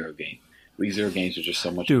week 0 game. Week 0 games are just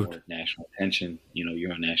so much Dude. more national attention. You know,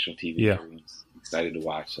 you're on national TV. Yeah. Everyone's excited to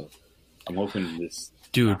watch. So I'm hoping this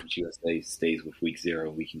Dude. Conference USA stays with week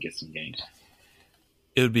 0. We can get some games.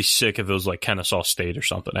 It would be sick if it was like Kennesaw State or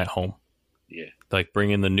something at home. Yeah. Like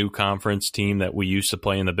bring in the new conference team that we used to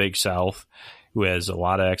play in the Big South, who has a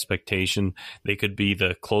lot of expectation. They could be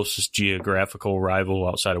the closest geographical rival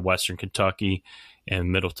outside of Western Kentucky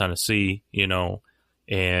and Middle Tennessee, you know,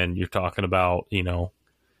 and you're talking about, you know,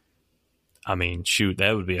 I mean, shoot,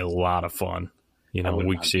 that would be a lot of fun, you know,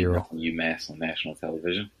 week 0. UMass on national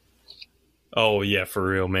television. Oh, yeah, for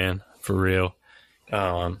real, man. For real.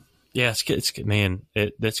 Yeah, it's man,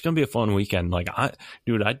 that's going to be a fun weekend. Like, I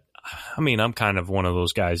mean, I'm kind of one of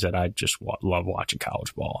those guys that I just love watching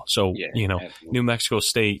college ball. So, Yeah, you know, absolutely. New Mexico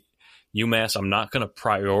State, UMass, I'm not going to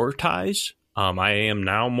prioritize. I am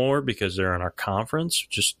now more because they're in our conference,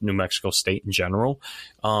 just New Mexico State in general.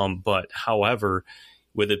 But however,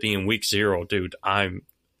 with it being week 0,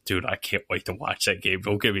 I can't wait to watch that game.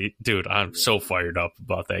 Don't get me, I'm so fired up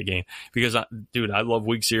about that game because I love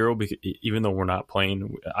week 0 because even though we're not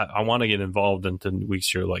playing, I want to get involved into week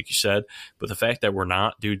 0, like you said, but the fact that we're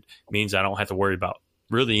not, means I don't have to worry about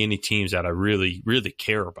really any teams that I really, really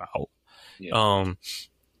care about. Yeah.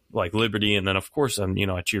 Like Liberty. And then of course,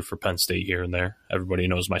 I cheer for Penn State here and there. Everybody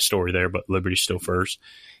knows my story there, but Liberty's still first.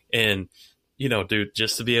 And,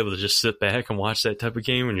 just to be able to just sit back and watch that type of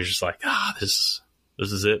game and you're just like, this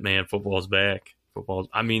is it, man. Football's back.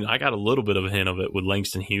 I got a little bit of a hint of it with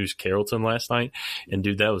Langston Hughes Carrollton last night. And,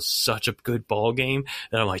 that was such a good ball game.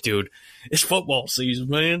 And I'm like, it's football season,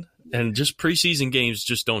 man. And just preseason games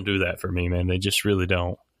just don't do that for me, man. They just really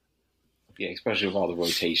don't. Yeah, especially with all the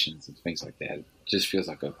rotations and things like that. It just feels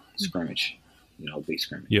like a scrimmage, a big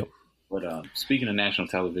scrimmage. Yep. But speaking of national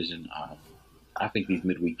television, I think these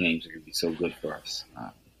midweek games are going to be so good for us.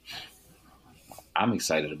 I'm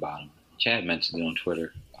excited about them. Chad mentioned it on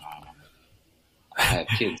Twitter. I have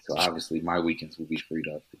kids, so obviously my weekends will be freed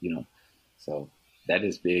up, So that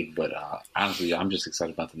is big, but honestly, I'm just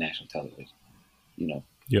excited about the national television.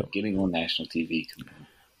 Yep. Getting on national TV,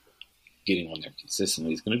 getting on there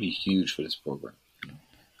consistently is going to be huge for this program.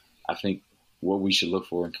 I think what we should look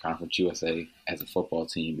for in Conference USA as a football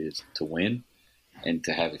team is to win and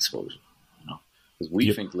to have exposure. Because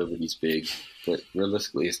we think Liberty's big, but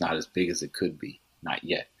realistically, it's not as big as it could be. Not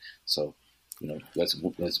yet. So, let's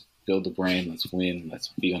build the brand. Let's win. Let's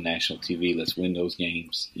be on national TV. Let's win those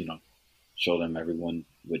games. Show them everyone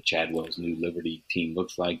what Chadwell's new Liberty team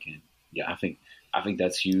looks like. And yeah, I think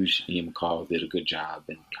that's huge. Ian McCall did a good job,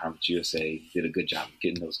 and Conference USA did a good job of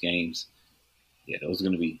getting those games. Yeah, those are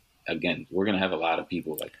going to be, again, we're going to have a lot of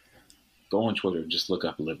people, like, go on Twitter and just look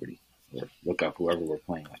up Liberty or look up whoever we're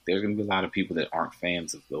playing. Like, there's going to be a lot of people that aren't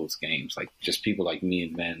fans of those games, like just people like me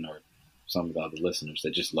and Ben or some of the other listeners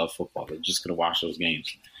that just love football. They're just going to watch those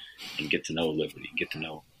games and get to know Liberty, get to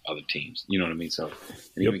know other teams. You know what I mean? So,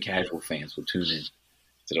 and even casual fans will tune in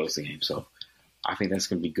to those games. So, I think that's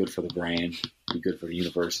going to be good for the brand, be good for the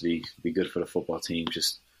university, be good for the football team,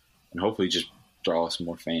 and hopefully just draw us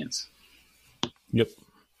more fans. Yep,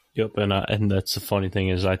 and that's the funny thing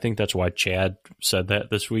is I think that's why Chad said that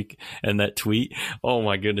this week and that tweet. Oh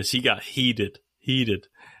my goodness, he got heated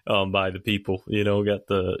by the people. Got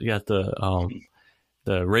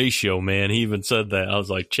the ratio, man. He even said that. I was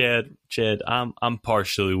like, Chad, I'm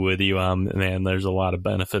partially with you. Man, there's a lot of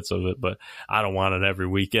benefits of it, but I don't want it every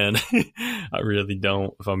weekend. I really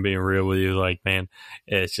don't. If I'm being real with you, like, man,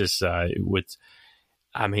 it's just it's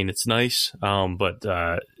nice, but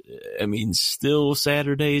still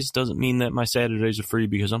Saturdays doesn't mean that my Saturdays are free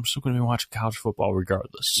because I'm still going to be watching college football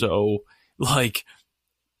regardless. So,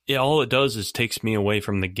 all it does is takes me away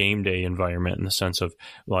from the game day environment in the sense of,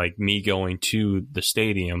 like, me going to the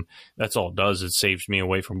stadium. That's all it does. It saves me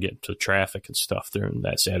away from getting to traffic and stuff during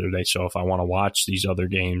that Saturday. So if I want to watch these other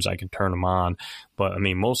games, I can turn them on. But,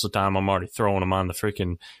 most of the time I'm already throwing them on the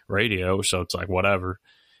freaking radio, so it's like whatever,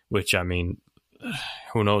 which,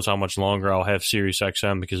 who knows how much longer I'll have Sirius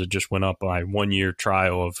XM because it just went up. My 1 year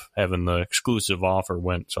trial of having the exclusive offer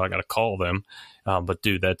went, so I got to call them. But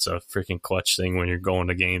dude, that's a freaking clutch thing when you're going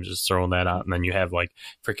to games, is throwing that out, and then you have like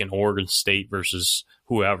freaking Oregon State versus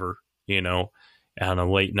whoever, on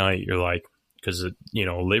a late night. You're like, because a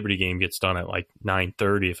Liberty game gets done at like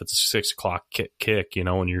 9:30 if it's a 6 o'clock kick,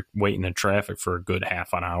 and you're waiting in traffic for a good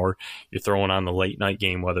half an hour. You're throwing on the late night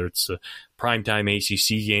game, whether it's a primetime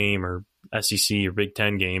ACC game or SEC or Big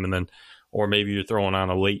Ten game, or maybe you're throwing on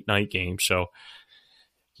a late night game. So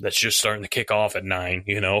that's just starting to kick off at 9,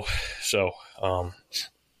 So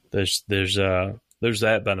there's there's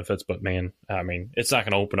that benefits. But man, I mean, it's not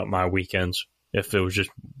going to open up my weekends if it was just,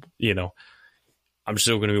 I'm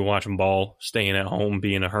still going to be watching ball, staying at home,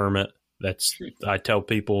 being a hermit. I tell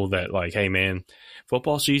people that, like, hey man,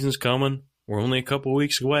 football season's coming. We're only a couple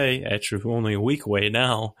weeks away. Actually, we're only a week away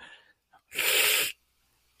now.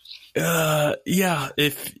 Yeah,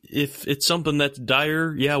 if it's something that's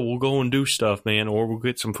dire, yeah, we'll go and do stuff, man, or we'll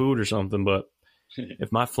get some food or something. But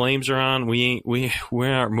if my flames are on, we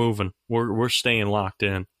aren't moving. We're staying locked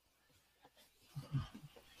in.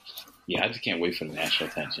 Yeah, I just can't wait for the national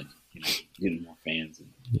attention. Getting more fans and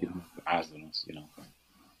getting more eyes on us.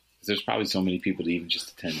 There's probably so many people that even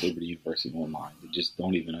just attend Liberty University online that just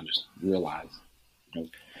don't even realize,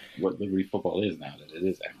 what Liberty football is now. That it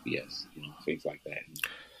is FBS. Things like that. And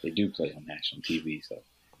they do play on national TV, so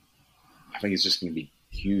I think it's just going to be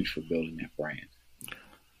huge for building that brand.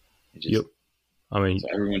 Yep. I mean, so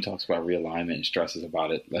everyone talks about realignment and stresses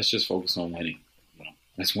about it. Let's just focus on winning.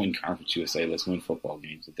 Let's win Conference USA. Let's win football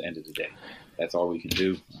games at the end of the day. That's all we can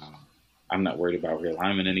do. I'm not worried about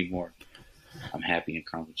realignment anymore. I'm happy in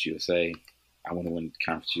Conference USA. I want to win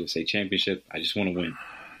Conference USA championship. I just want to win.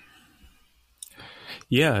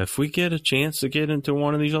 Yeah, if we get a chance to get into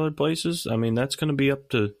one of these other places, I mean, that's going to be up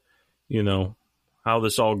to, how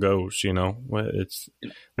this all goes.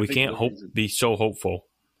 We can't be so hopeful.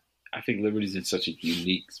 I think Liberty's in such a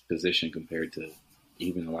unique position compared to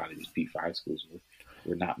even a lot of these P5 schools.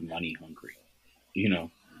 We're not money hungry. No.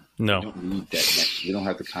 We don't need that next. We don't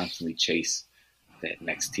have to constantly chase that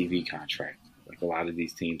next TV contract like a lot of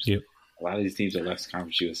these teams. Yep. A lot of these teams that left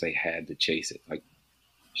Conference USA had to chase it. Like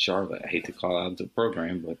Charlotte, I hate to call out the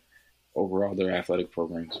program, but overall their athletic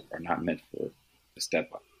programs are not meant for a step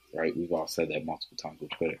up, right? We've all said that multiple times on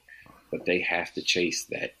Twitter. But they have to chase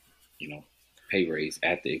that, pay raise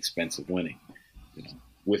at the expense of winning,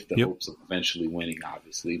 with the hopes of eventually winning,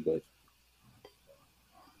 obviously. But,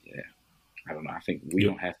 yeah, I don't know. I think we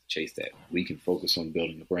don't have to chase that. We can focus on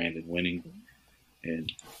building a brand and winning. And,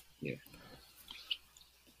 yeah.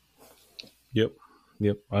 Yep.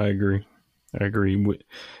 I agree.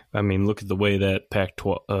 I mean, look at the way that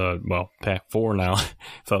Pac-12, Pac-4 now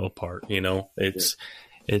fell apart. It's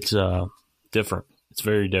different. It's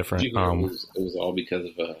very different. It was all because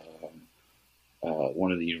of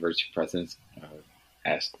one of the university presidents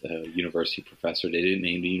asked a university professor. They didn't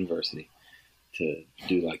name the university to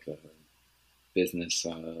do like a business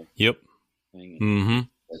thing. Mm-hmm.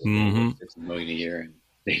 $50 million a year, and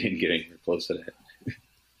they didn't get anywhere close to that.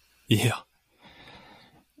 Yeah.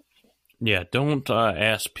 Yeah, don't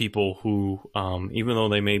ask people who, even though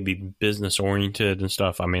they may be business oriented and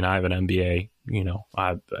stuff. I mean, I have an MBA.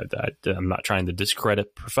 I'm not trying to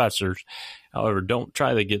discredit professors. However, don't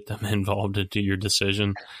try to get them involved into your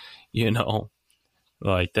decision.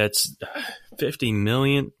 Like that's $50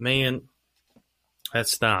 million, man.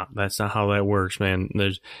 That's not how that works, man.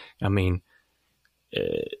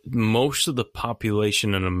 Most of the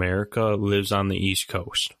population in America lives on the East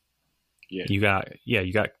Coast. Yeah. You got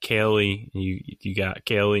Cali, you got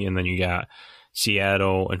Cali, and then you got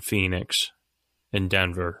Seattle and Phoenix and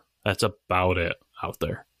Denver. That's about it out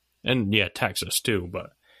there. And yeah, Texas too,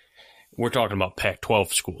 but we're talking about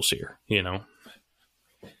Pac-12 schools here, Yeah,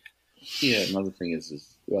 another thing is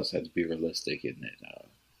we also have to be realistic in that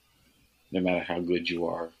no matter how good you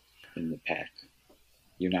are in the Pac,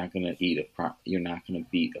 you're not gonna beat a primetime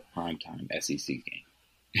SEC game.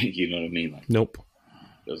 You know what I mean? Like, nope.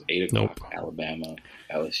 Those 8 o'clock Alabama,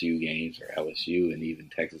 LSU games, or LSU and even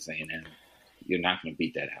Texas A&M, you're not going to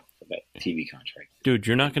beat that out for that TV contract. Dude,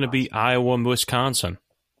 you're not going to beat Iowa and Wisconsin.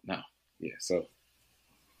 No. Yeah, so,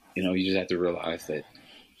 you just have to realize that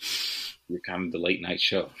you're kind of the late night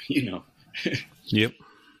show, Yep.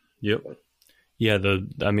 Yeah,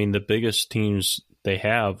 the biggest teams they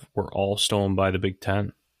have were all stolen by the Big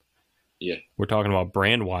Ten. Yeah. We're talking about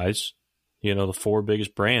brand-wise. The 4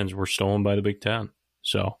 biggest brands were stolen by the Big Ten.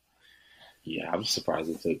 So, yeah, I was surprised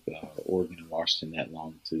it took Oregon and Washington that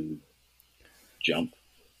long to jump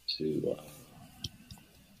to.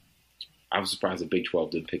 I was surprised the Big 12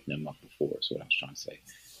 didn't pick them up before. Is what I was trying to say,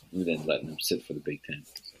 and then letting them sit for the Big 10.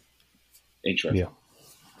 So, interesting.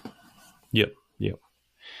 Yeah. Yep.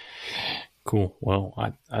 Cool. Well,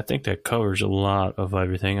 I think that covers a lot of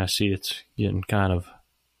everything. I see it's getting kind of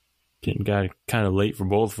late for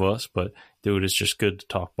both of us, but dude, it's just good to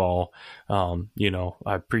talk ball. I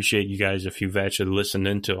appreciate you guys if you've actually listened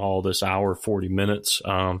into all this hour, 40 minutes.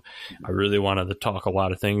 I really wanted to talk a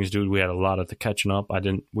lot of things, dude. We had a lot of the catching up.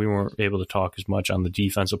 We weren't able to talk as much on the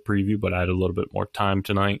defensive preview, but I had a little bit more time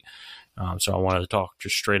tonight. So I wanted to talk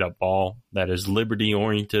just straight up ball. That is Liberty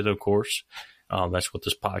oriented, of course. That's what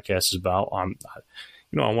this podcast is about.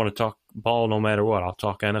 I want to talk ball no matter what. I'll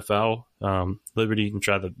talk NFL, Liberty, and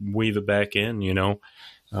try to weave it back in,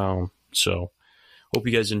 So hope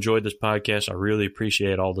you guys enjoyed this podcast. I really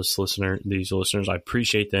appreciate all these listeners. I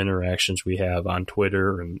appreciate the interactions we have on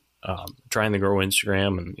Twitter and trying to grow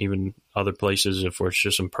Instagram and even other places if it's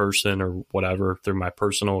just in person or whatever through my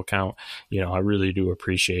personal account. I really do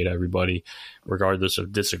appreciate everybody, regardless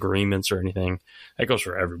of disagreements or anything. That goes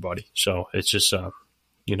for everybody. So it's just, I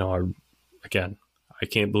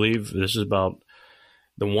can't believe this is about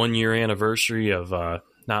the 1 year anniversary of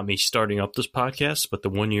not me starting up this podcast, but the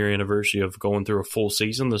 1 year anniversary of going through a full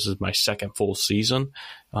season. This is my second full season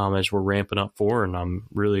as we're ramping up for, and I'm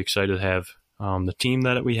really excited to have the team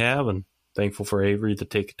that we have, and thankful for Avery to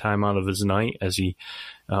take time out of his night as he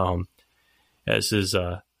has his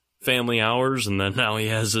family hours, and then now he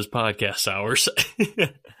has his podcast hours.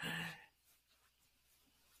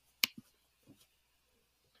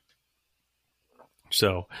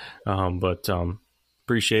 So,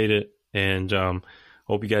 appreciate it, and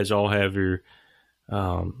hope you guys all have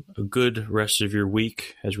a good rest of your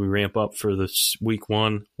week as we ramp up for this week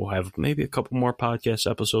 1. We'll have maybe a couple more podcast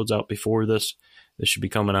episodes out before this. This should be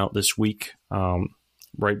coming out this week,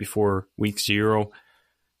 right before week 0.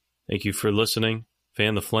 Thank you for listening.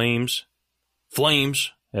 Fan the Flames,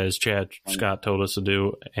 as Chad Scott told us to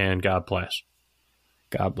do, and God bless.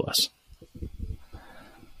 God bless.